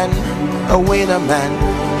winner man, a winner man.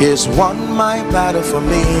 He's won my battle for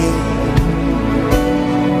me.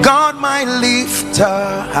 God my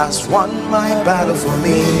lifter has won my battle for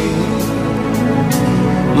me.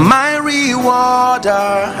 My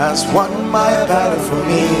rewarder has won my battle for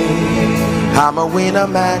me. I'm a winner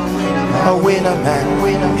man, a winner man.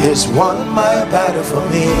 He's won my battle for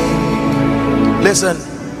me. Listen,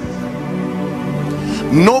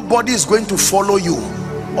 nobody is going to follow you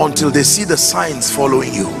until they see the signs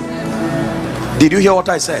following you. Did you hear what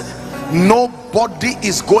I said? Nobody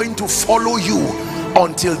is going to follow you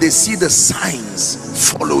until they see the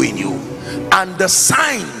signs following you. And the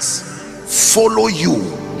signs follow you,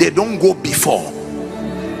 they don't go before.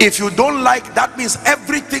 If you don't like, that means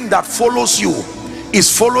everything that follows you is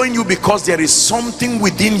following you because there is something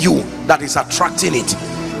within you that is attracting it.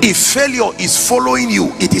 If failure is following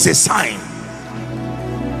you, it is a sign.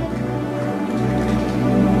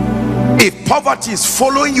 If poverty is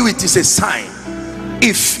following you, it is a sign.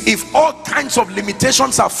 If all kinds of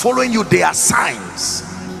limitations are following you, they are signs.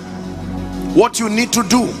 What you need to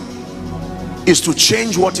do is to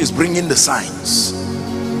change what is bringing the signs.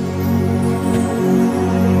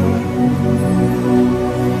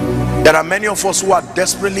 There are many of us who are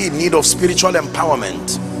desperately in need of spiritual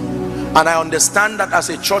empowerment, and I understand that as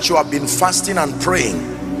a church you have been fasting and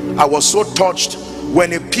praying. I was so touched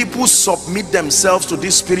when a people submit themselves to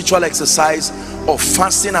this spiritual exercise. of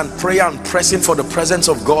fasting and prayer and pressing for the presence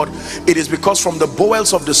of God, it is because from the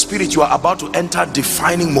bowels of the spirit you are about to enter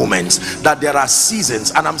defining moments, that there are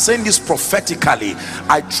seasons. And I'm saying this prophetically.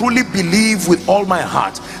 I truly believe with all my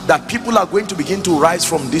heart that people are going to begin to rise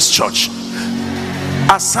from this church.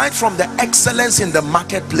 Aside from the excellence in the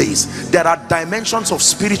marketplace, there are dimensions of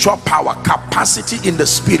spiritual power, capacity in the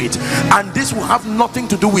spirit, and this will have nothing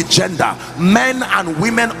to do with gender. Men and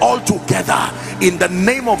women all together, in the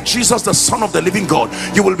name of Jesus, the Son of the living God,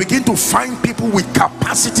 you will begin to find people with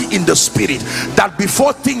capacity in the spirit, that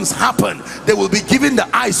before things happen, they will be given the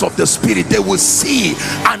eyes of the spirit. They will see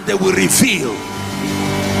and they will reveal.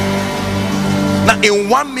 Now, in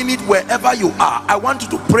 1 minute, wherever you are, I want you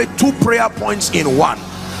to pray 2 prayer points in one.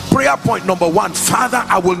 Prayer point number 1: Father,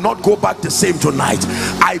 I will not go back the same tonight.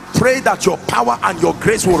 I pray that your power and your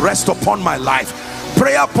grace will rest upon my life.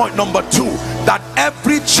 Prayer point number 2: that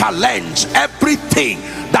every challenge, everything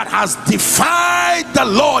that has defied the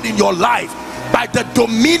Lord in your life, by the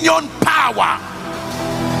dominion power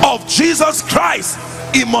of Jesus Christ,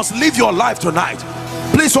 it must leave your life tonight.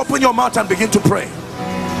 Please open your mouth and begin to pray.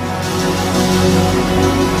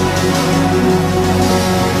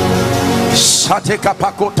 Are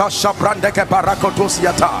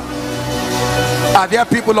there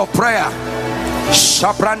people of prayer?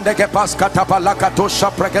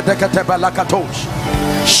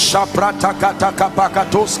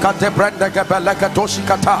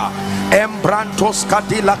 Embrantos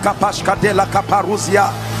kadila kapash kadila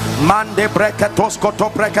kaparuzia mande breketos koto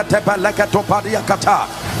brekete beleketo paria kata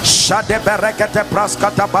shade berekete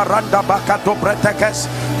praskata baranda bakato bretekes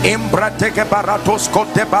imbrateke baratos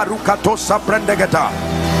kote barukatos sabrendegeta.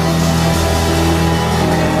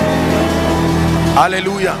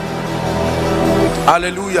 Hallelujah,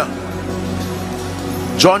 hallelujah.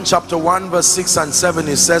 John chapter 1 verse 6 and 7,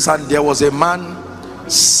 it says, and there was a man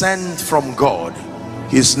sent from God,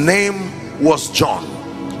 his name was John.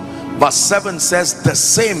 Verse 7 says, the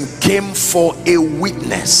same came for a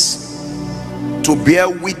witness, to bear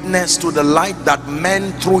witness to the light, that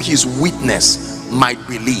men through his witness might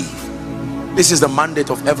believe. This is the mandate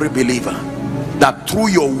of every believer, that through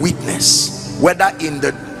your witness, whether in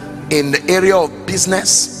the area of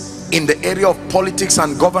business, in the area of politics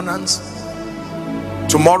and governance,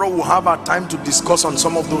 tomorrow we'll have our time to discuss on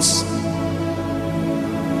some of those,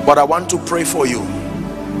 but I want to pray for you.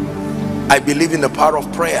 I believe in the power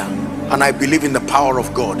of prayer, and I believe in the power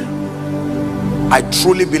of God. I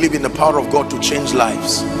truly believe in the power of God to change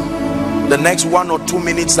lives. The next 1 or 2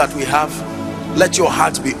 minutes that we have, let your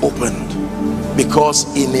heart be opened, because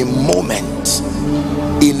in a moment,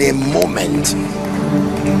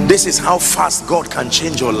 this is how fast God can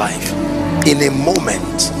change your life. In a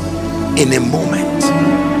moment.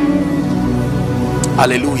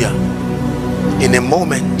 Hallelujah. In a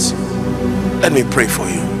moment. Let me pray for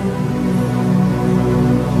you.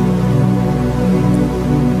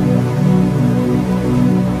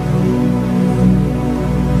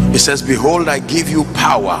 It says, behold, I give you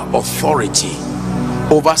power, authority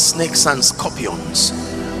over snakes and scorpions,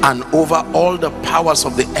 and over all the powers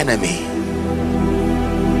of the enemy,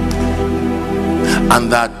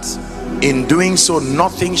 and that in doing so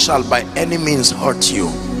nothing shall by any means hurt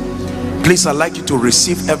you. Please, I'd like you to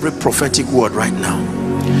receive every prophetic word right now.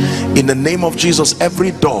 In the name of Jesus,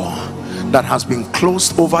 every door that has been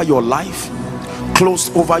closed over your life,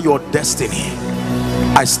 closed over your destiny,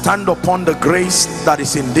 I stand upon the grace that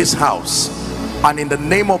is in this house, and in the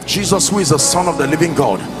name of Jesus, who is the Son of the living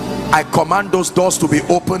God, I command those doors to be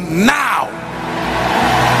open now.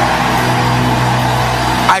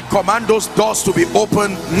 I command those doors to be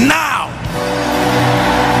open now.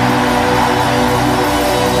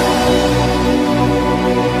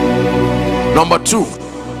 Number 2,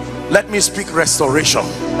 let me speak restoration.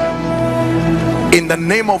 In the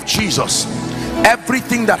name of Jesus,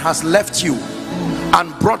 everything that has left you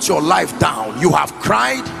and brought your life down, you have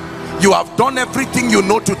cried, you have done everything you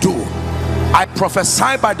know to do, I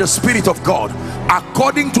prophesy by the Spirit of God,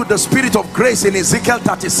 according to the Spirit of grace in Ezekiel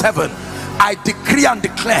 37, I decree and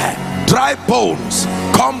declare, dry bones,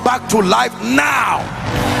 come back to life now.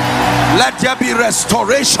 Let there be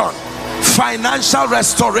restoration, financial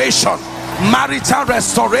restoration, marital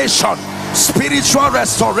restoration, spiritual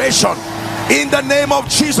restoration, in the name of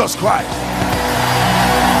Jesus Christ.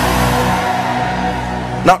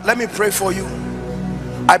 Now let me pray for you.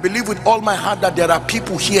 I believe with all my heart that there are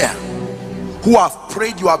people here who have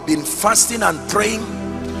prayed, you have been fasting and praying,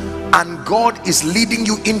 and God is leading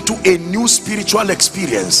you into a new spiritual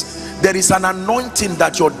experience. There is an anointing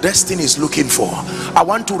that your destiny is looking for. I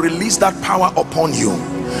want to release that power upon you,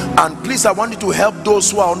 and please, I want you to help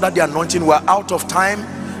those who are under the anointing. We're out of time,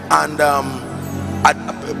 and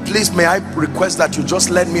Please, may I request that you just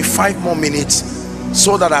lend me 5 more minutes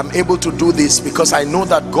so that I'm able to do this, because I know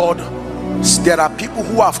that God, there are people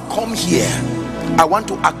who have come here. I want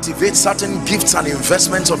to activate certain gifts and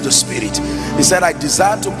investments of the Spirit. He said, I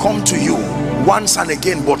desire to come to you once and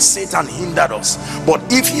again, but Satan hindered us. But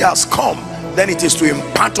if he has come, then it is to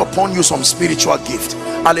impart upon you some spiritual gift.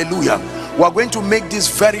 Hallelujah. We are going to make this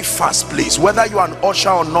very fast, please. Whether you are an usher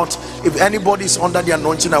or not, if anybody is under the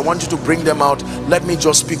anointing, I want you to bring them out. Let me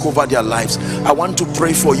just speak over their lives. I want to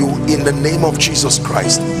pray for you in the name of Jesus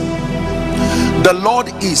Christ. The Lord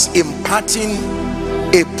is imparting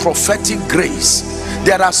a prophetic grace.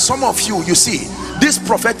 There are some of you, you see, this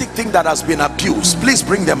prophetic thing that has been abused, please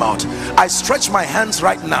bring them out. I stretch my hands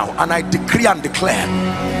right now and I decree and declare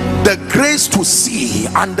the grace to see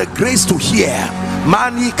and the grace to hear.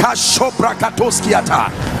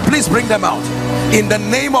 Please bring them out in the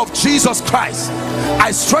name of Jesus Christ.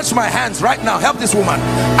 I stretch my hands right now. Help this woman.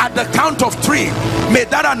 At the count of 3, may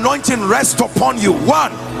that anointing rest upon you.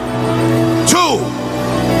 1, 2,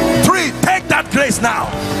 3. Take that grace now.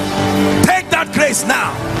 Take that grace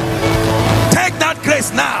now. Take that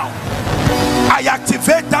grace now. I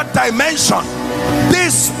activate that dimension.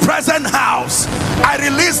 This present house, I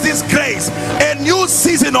release this grace. A new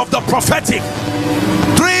season of the prophetic,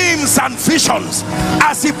 dreams and visions.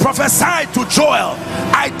 As he prophesied to Joel,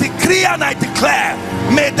 I decree and I declare,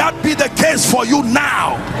 may that be the case for you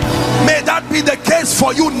now. May that be the case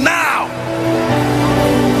for you now.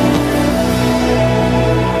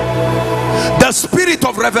 The spirit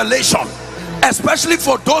of revelation, especially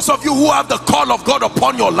for those of you who have the call of God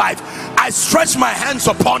upon your life, I stretch my hands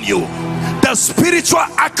upon you. The spiritual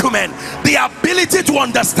acumen, the ability to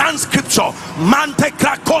understand scripture,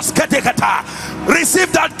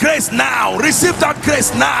 receive that grace now. Receive that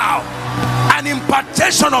grace now. An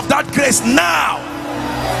impartation of that grace now.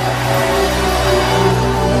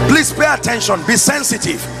 Please pay attention, be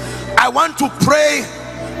sensitive. I want to pray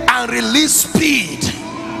and release speed.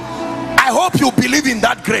 I hope you believe in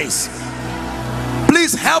that grace.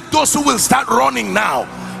 Please help those who will start running now.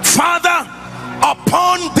 Father,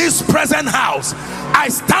 upon this present house, I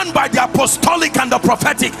stand by the apostolic and the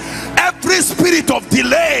prophetic. Every spirit of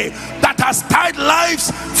delay that has tied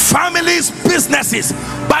lives, families, businesses,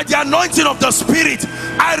 by the anointing of the Spirit,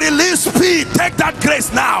 I release speed. Take that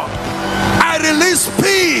grace now. I release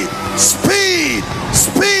speed, speed,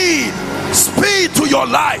 speed, speed to your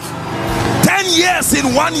life. 10 years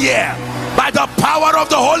in 1 year, by the power of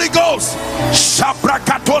the Holy Ghost.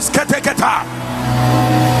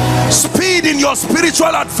 Speed in your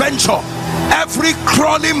spiritual adventure. Every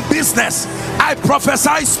crawling business, I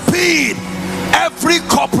prophesy speed. Every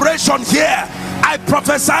corporation here, I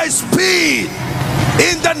prophesy speed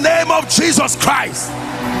in the name of Jesus Christ.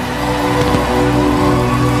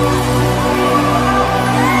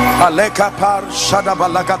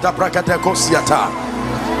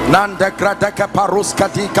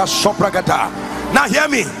 Now hear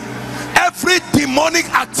me. Every demonic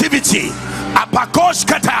activity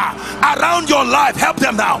around your life, help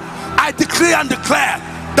them now. I decree and declare,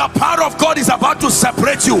 the power of God is about to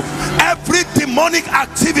separate you. Every demonic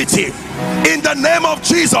activity, in the name of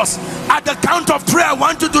Jesus, at the count of 3, I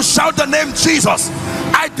want you to shout the name Jesus.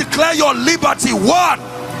 I declare your liberty. 1,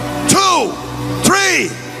 2, 3.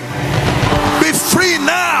 Be free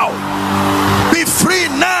now. Be free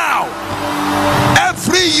now.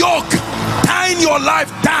 Every yoke tying your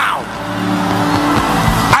life down,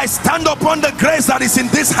 I stand upon the grace that is in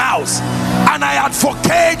this house and I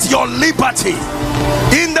advocate your liberty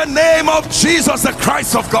in the name of Jesus, the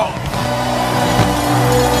Christ of God.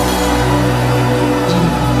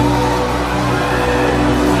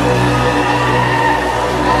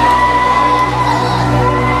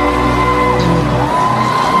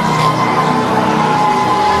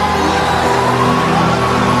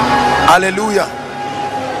 Hallelujah.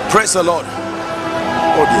 Praise the Lord.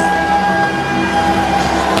 Oh dear.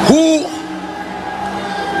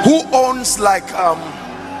 Who owns, like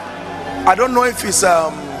I don't know if it's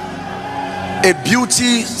a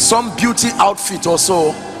beauty, some beauty outfit or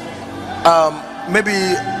so, maybe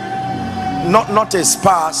not a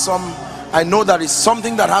spa, some, I know that it's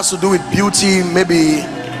something that has to do with beauty, maybe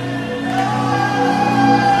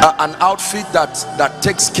an outfit that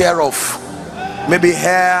takes care of maybe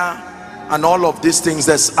hair and all of these things.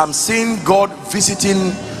 I'm seeing God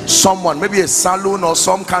visiting someone, maybe a salon or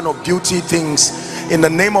some kind of beauty things. In the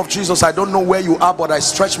name of Jesus, I don't know where you are, but I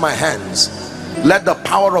stretch my hands. Let the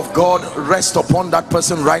power of God rest upon that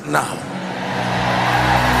person right now,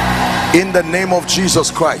 in the name of Jesus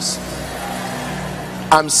Christ.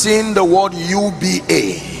 I'm seeing the word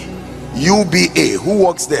UBA. UBA. Who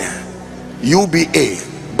works there? UBA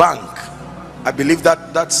bank. I believe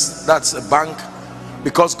that's a bank,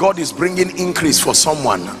 because God is bringing increase for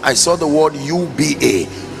someone. I saw the word UBA.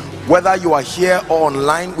 Whether you are here or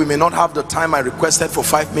online, we may not have the time. I requested for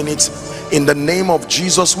 5 minutes. In the name of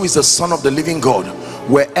Jesus, who is the Son of the living God,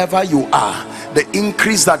 wherever you are, the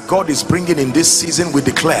increase that God is bringing in this season, we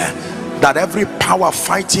declare that every power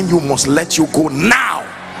fighting you must let you go now,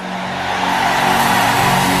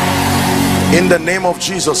 in the name of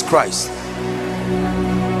Jesus Christ.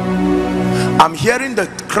 I'm hearing the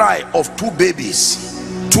cry of 2 babies,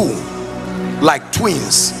 2 like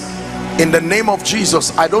twins, in the name of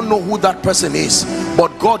Jesus. I don't know who that person is, but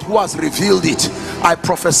God who has revealed it, I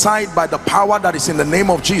prophesied by the power that is in the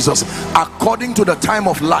name of Jesus, according to the time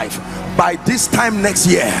of life, by this time next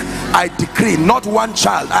year, I decree not 1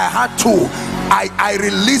 child, I had 2. I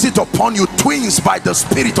release it upon you, twins by the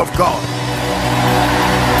Spirit of God.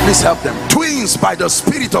 Please help them. Twins by the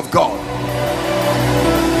Spirit of God,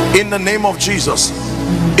 in the name of Jesus.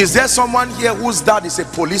 Is there someone here whose dad is a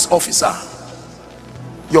police officer?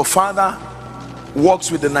 Your father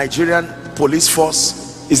works with the Nigerian police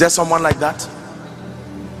force. Is there someone like that?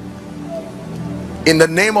 In the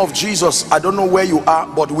name of Jesus, I don't know where you are,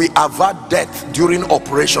 but we avert death during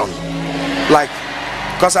operation. Like,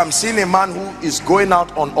 because I'm seeing a man who is going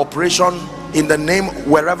out on operation. In the name,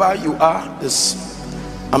 wherever you are,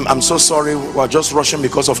 I'm so sorry, we're just rushing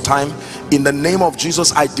because of time. In the name of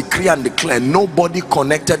Jesus, I decree and declare, nobody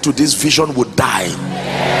connected to this vision would die.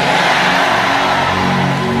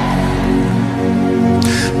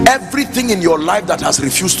 Everything in your life that has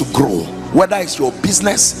refused to grow, whether it's your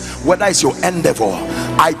business, whether it's your endeavor,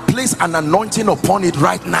 I place an anointing upon it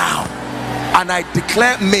right now, and I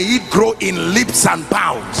declare, may it grow in leaps and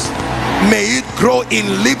bounds. May it grow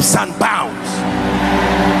in leaps and bounds.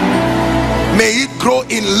 May it grow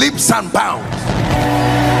in leaps and bounds.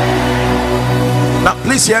 Now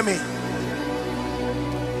please hear me.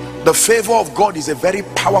 The favor of God is a very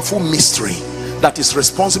powerful mystery that is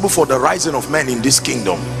responsible for the rising of men in this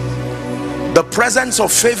kingdom. The presence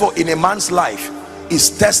of favor in a man's life is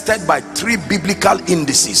tested by 3 biblical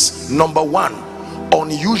indices. Number 1,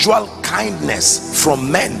 unusual kindness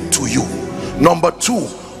from men to you. Number 2,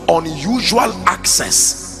 unusual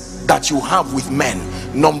access that you have with men.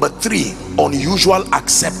 Number 3, unusual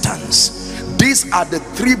acceptance. These are the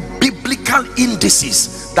 3 biblical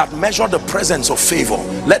indices that measure the presence of favor.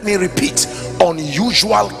 Let me repeat: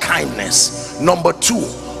 unusual kindness. Number 2,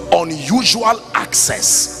 unusual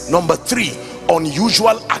access. Number 3,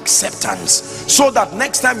 unusual acceptance. So that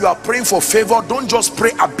next time you are praying for favor, don't just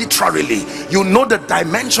pray arbitrarily. You know the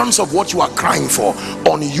dimensions of what you are crying for.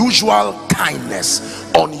 Unusual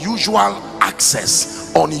kindness, unusual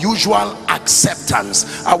access, unusual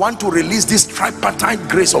acceptance. I want to release this tripartite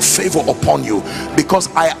grace of favor upon you, because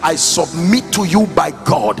I submit to you by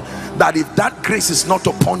God that if that grace is not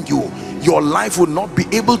upon you, your life will not be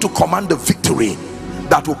able to command the victory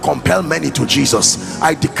that will compel many to Jesus.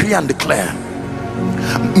 I decree and declare,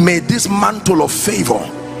 may this mantle of favor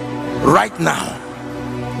right now,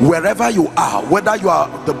 wherever you are, whether you are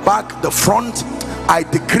the back, the front, I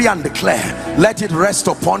decree and declare, let it rest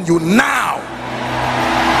upon you now.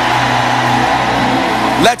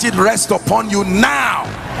 Let it rest upon you now.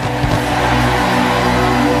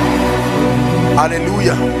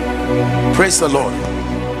 Hallelujah. Praise the Lord.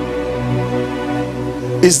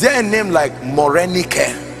 Is there a name like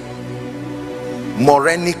Morenike?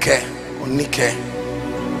 Morenike or Nike?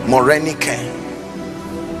 Morenike.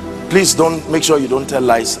 Please don't, make sure you don't tell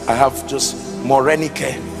lies. I have just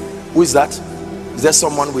Morenike. Who is that? Is there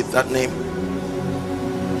someone with that name?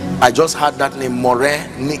 I just had that name,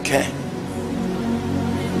 Morenike.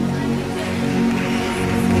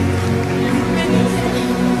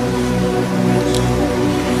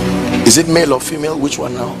 Is it male or female? Which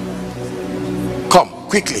one now? Come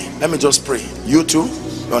quickly, let me just pray. You too,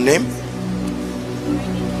 your name?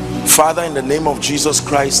 Father, in the name of Jesus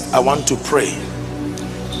Christ, I want to pray.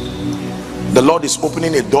 The Lord is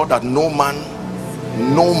opening a door that no man,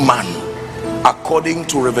 according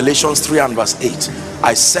to Revelations 3 and verse 8,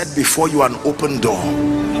 I set before you an open door.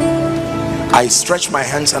 I stretch my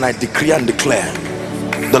hands and I decree and declare.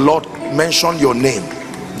 The Lord mentioned your name.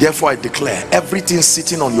 Therefore I declare, everything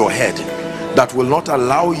sitting on your head that will not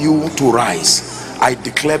allow you to rise, I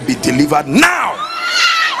declare, be delivered now,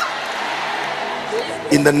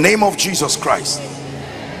 in the name of Jesus Christ.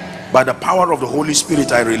 By the power of the Holy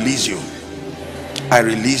Spirit, I release you. I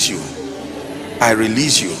release you. I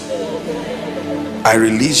release you. I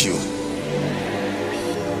release you.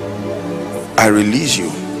 I release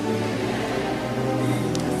you.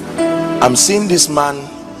 I'm seeing this man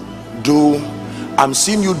do I'm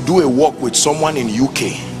seeing you do a work with someone in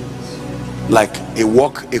UK, like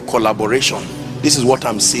a collaboration. This is what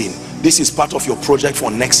I'm seeing. This is part of your project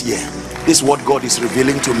for next year. This is what God is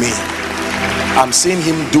revealing to me. I'm seeing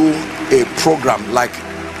him do a program, like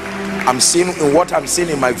I'm seeing, what I'm seeing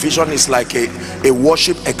in my vision is like a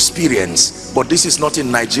worship experience, but this is not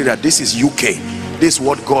in Nigeria, this is UK. This is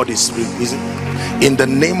what God is in the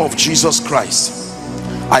name of Jesus Christ.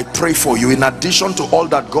 I pray for you. In addition to all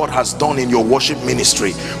that God has done in your worship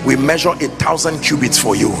ministry, we measure 1,000 cubits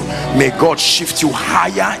for you. May God shift you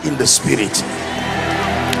higher in the spirit,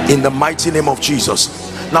 in the mighty name of Jesus.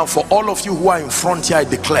 Now, for all of you who are in front here, I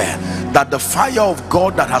declare that the fire of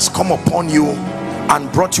God that has come upon you and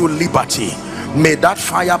brought you liberty, may that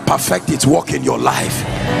fire perfect its work in your life.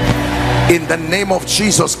 In the name of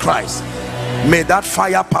Jesus Christ, may that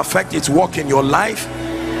fire perfect its work in your life.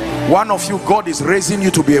 One of you, God is raising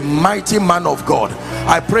you to be a mighty man of God.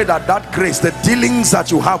 I pray that that grace, the dealings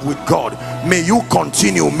that you have with God, may you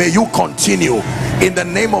continue in the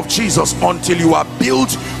name of Jesus, until you are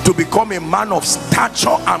built to become a man of stature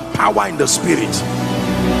and power in the spirit.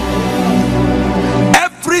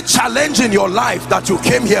 Every challenge in your life that you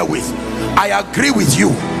came here with, I agree with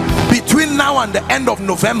you. Between now and the end of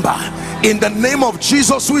November, in the name of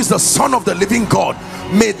Jesus, who is the Son of the living God,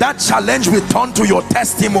 may that challenge be turned to your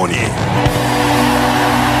testimony.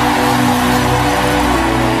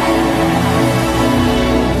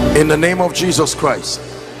 In the name of Jesus Christ.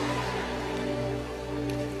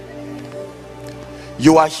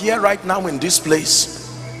 You are here right now in this place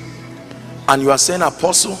and you are saying,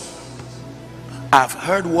 Apostle, I've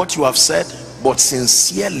heard what you have said, but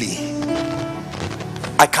sincerely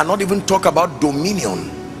I cannot even talk about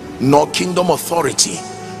dominion nor kingdom authority,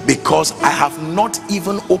 because I have not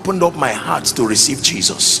even opened up my heart to receive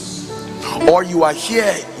Jesus. Or you are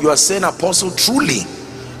here, you are saying, Apostle, truly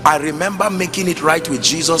I remember making it right with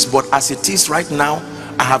Jesus, but as it is right now,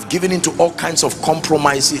 I have given into all kinds of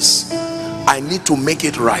compromises. I need to make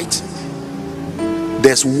it right.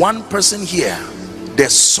 There's one person here,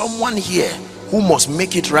 there's someone here who must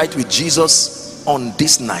make it right with Jesus on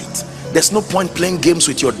this night. There's no point playing games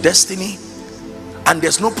with your destiny, and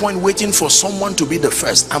there's no point waiting for someone to be the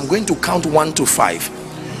first. I'm going to count 1 to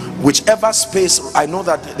 5. Whichever space, I know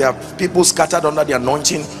that there are people scattered under the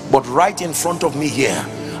anointing, but right in front of me here,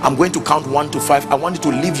 I'm going to count 1 to 5. I want you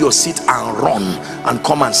to leave your seat and run and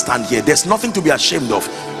come and stand here. There's nothing to be ashamed of.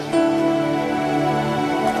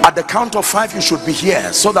 At the count of 5, you should be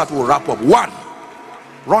here, so that we'll wrap up. 1,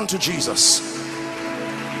 run to Jesus.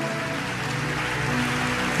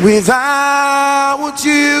 Without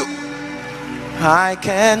you, I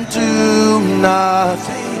can do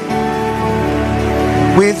nothing.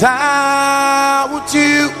 Without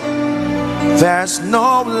you, there's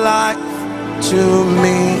no life to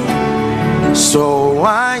me. So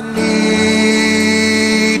I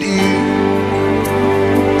need you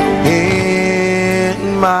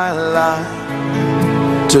in my life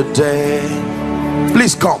today.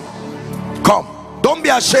 Please come. Don't be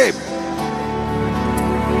ashamed.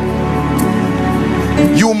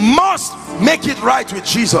 You must make it right with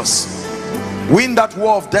Jesus. Win that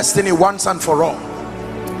war of destiny once and for all.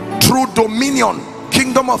 True dominion,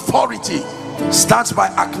 kingdom authority, starts by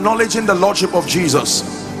acknowledging the lordship of Jesus.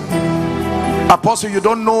 Apostle, you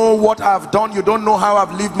don't know what I've done, you don't know how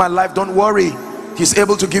I've lived my life. Don't worry, he's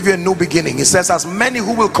able to give you a new beginning. He says, as many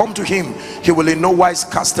who will come to him, he will in no wise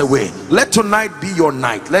cast away. Let tonight be your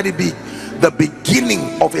night. Let it be the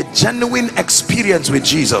beginning of a genuine experience with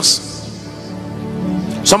Jesus.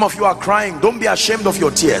 Some of you are crying. Don't be ashamed of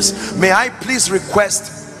your tears. May I please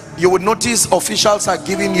request, you would notice officials are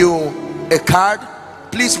giving you a card.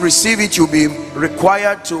 Please receive it. You'll be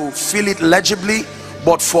required to fill it legibly,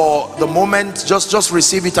 but for the moment, just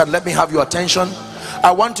receive it and let me have your attention.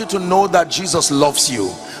 I want you to know that Jesus loves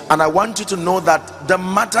you, and I want you to know that the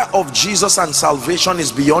matter of Jesus and salvation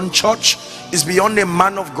is beyond church, is beyond a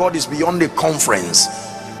man of God, is beyond a conference.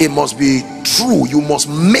 It must be true. You must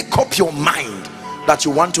make up your mind that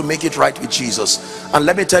you want to make it right with Jesus. And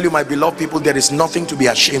let me tell you, my beloved people, there is nothing to be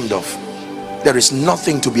ashamed of. There is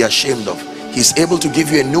nothing to be ashamed of. He's able to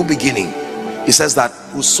give you a new beginning. He says that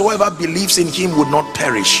whosoever believes in him would not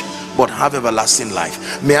perish but have everlasting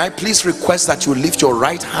life. May I please request that you lift your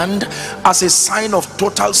right hand as a sign of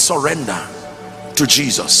total surrender to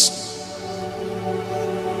Jesus.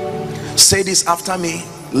 Say this after me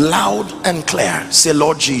loud and clear. Say,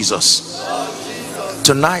 Lord Jesus,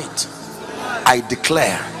 tonight I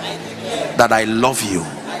declare that I love you.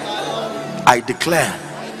 I declare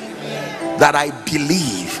that I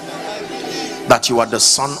believe that you are the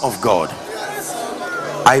Son of God.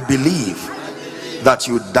 I believe that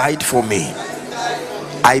you died for me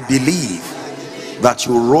I believe that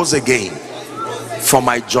you rose again for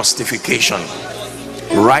my justification.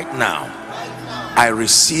 Right now, I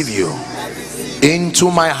receive you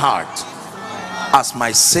into my heart as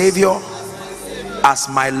my Savior, as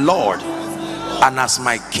my Lord, and as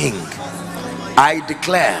my King. I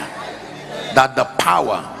declare that the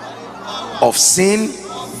power of sin,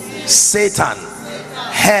 Satan,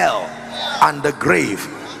 hell, and the grave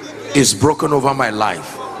is broken over my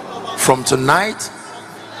life. From tonight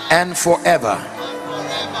and forever,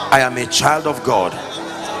 I am a child of God.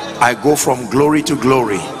 I go from glory to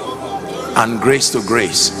glory and grace to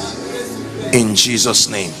grace, in Jesus'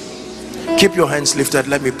 name. Keep your hands lifted.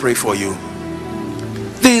 Let me pray for you.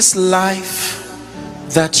 This life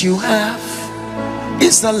that you have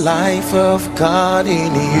is the life of God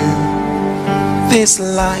in you. This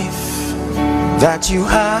life that you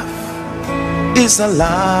have is the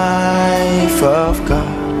life of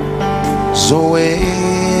God. Zoe,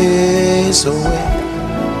 Zoe,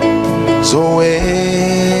 Zoe,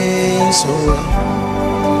 Zoe,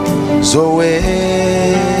 Zoe,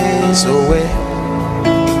 Zoe.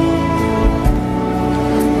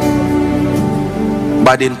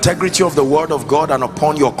 By the integrity of the word of God and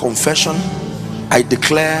upon your confession, I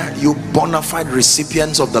declare you bona fide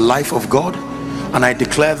recipients of the life of God, and I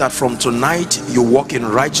declare that from tonight you walk in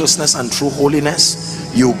righteousness and true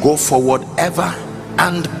holiness. You go forward ever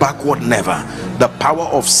and backward never. The power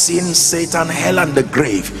of sin, Satan, hell, and the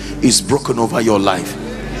grave is broken over your life.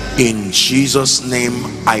 In Jesus' name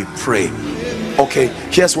I pray. Okay,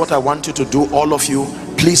 here's what I want you to do, all of you.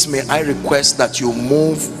 Please, may I request that you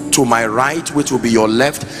move to my right, which will be your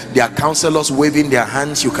left. There are counselors waving their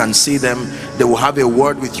hands. You can see them. They will have a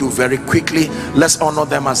word with you very quickly. Let's honor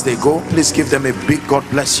them as they go. Please give them a big God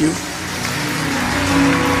bless you.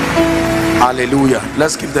 Hallelujah.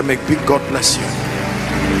 Let's give them a big God bless you.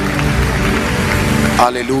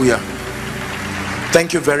 Hallelujah.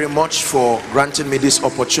 Thank you very much for granting me this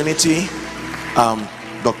opportunity.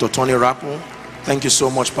 Dr. Tony Rappel, thank you so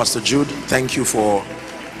much. Pastor Jude, thank you for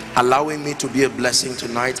allowing me to be a blessing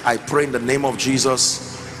tonight. I pray in the name of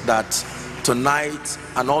Jesus that tonight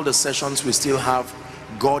and all the sessions we still have,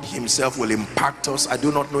 God himself will impact us. I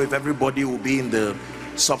do not know if everybody will be in the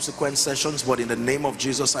subsequent sessions, but in the name of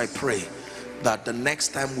Jesus I pray that the next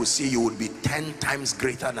time we see you will be 10 times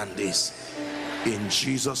greater than this. In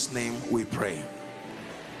Jesus' name we pray.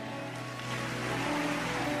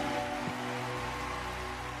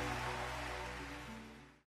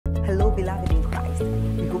 Hello, beloved in Christ.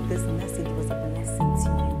 We hope this message was a blessing to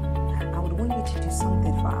you. I would want you to do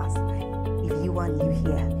something for us. If you are new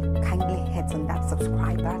here, kindly hit on that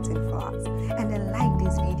subscribe button for us, and then like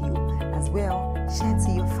this video as well. Share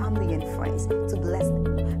to your family and friends to bless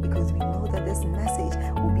them, because we know that this message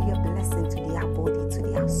will be a blessing to their body, to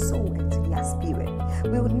their soul, and to their spirit.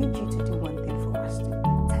 We would need you to do one thing for us too.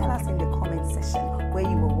 Tell us in the comment section where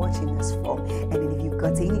you were watching us from, and then if you've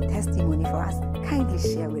got any testimony for us, kindly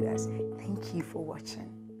share with us. Thank you for watching.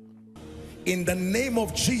 In the name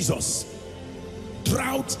of Jesus,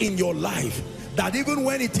 drought in your life, that even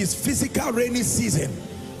when it is physical rainy season,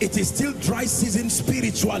 it is still dry season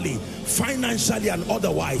spiritually, financially, and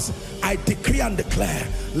otherwise, I decree and declare,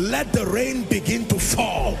 let the rain begin to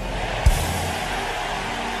fall.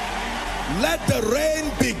 Let the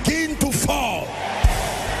rain begin to fall.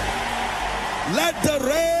 Let the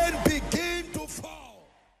rain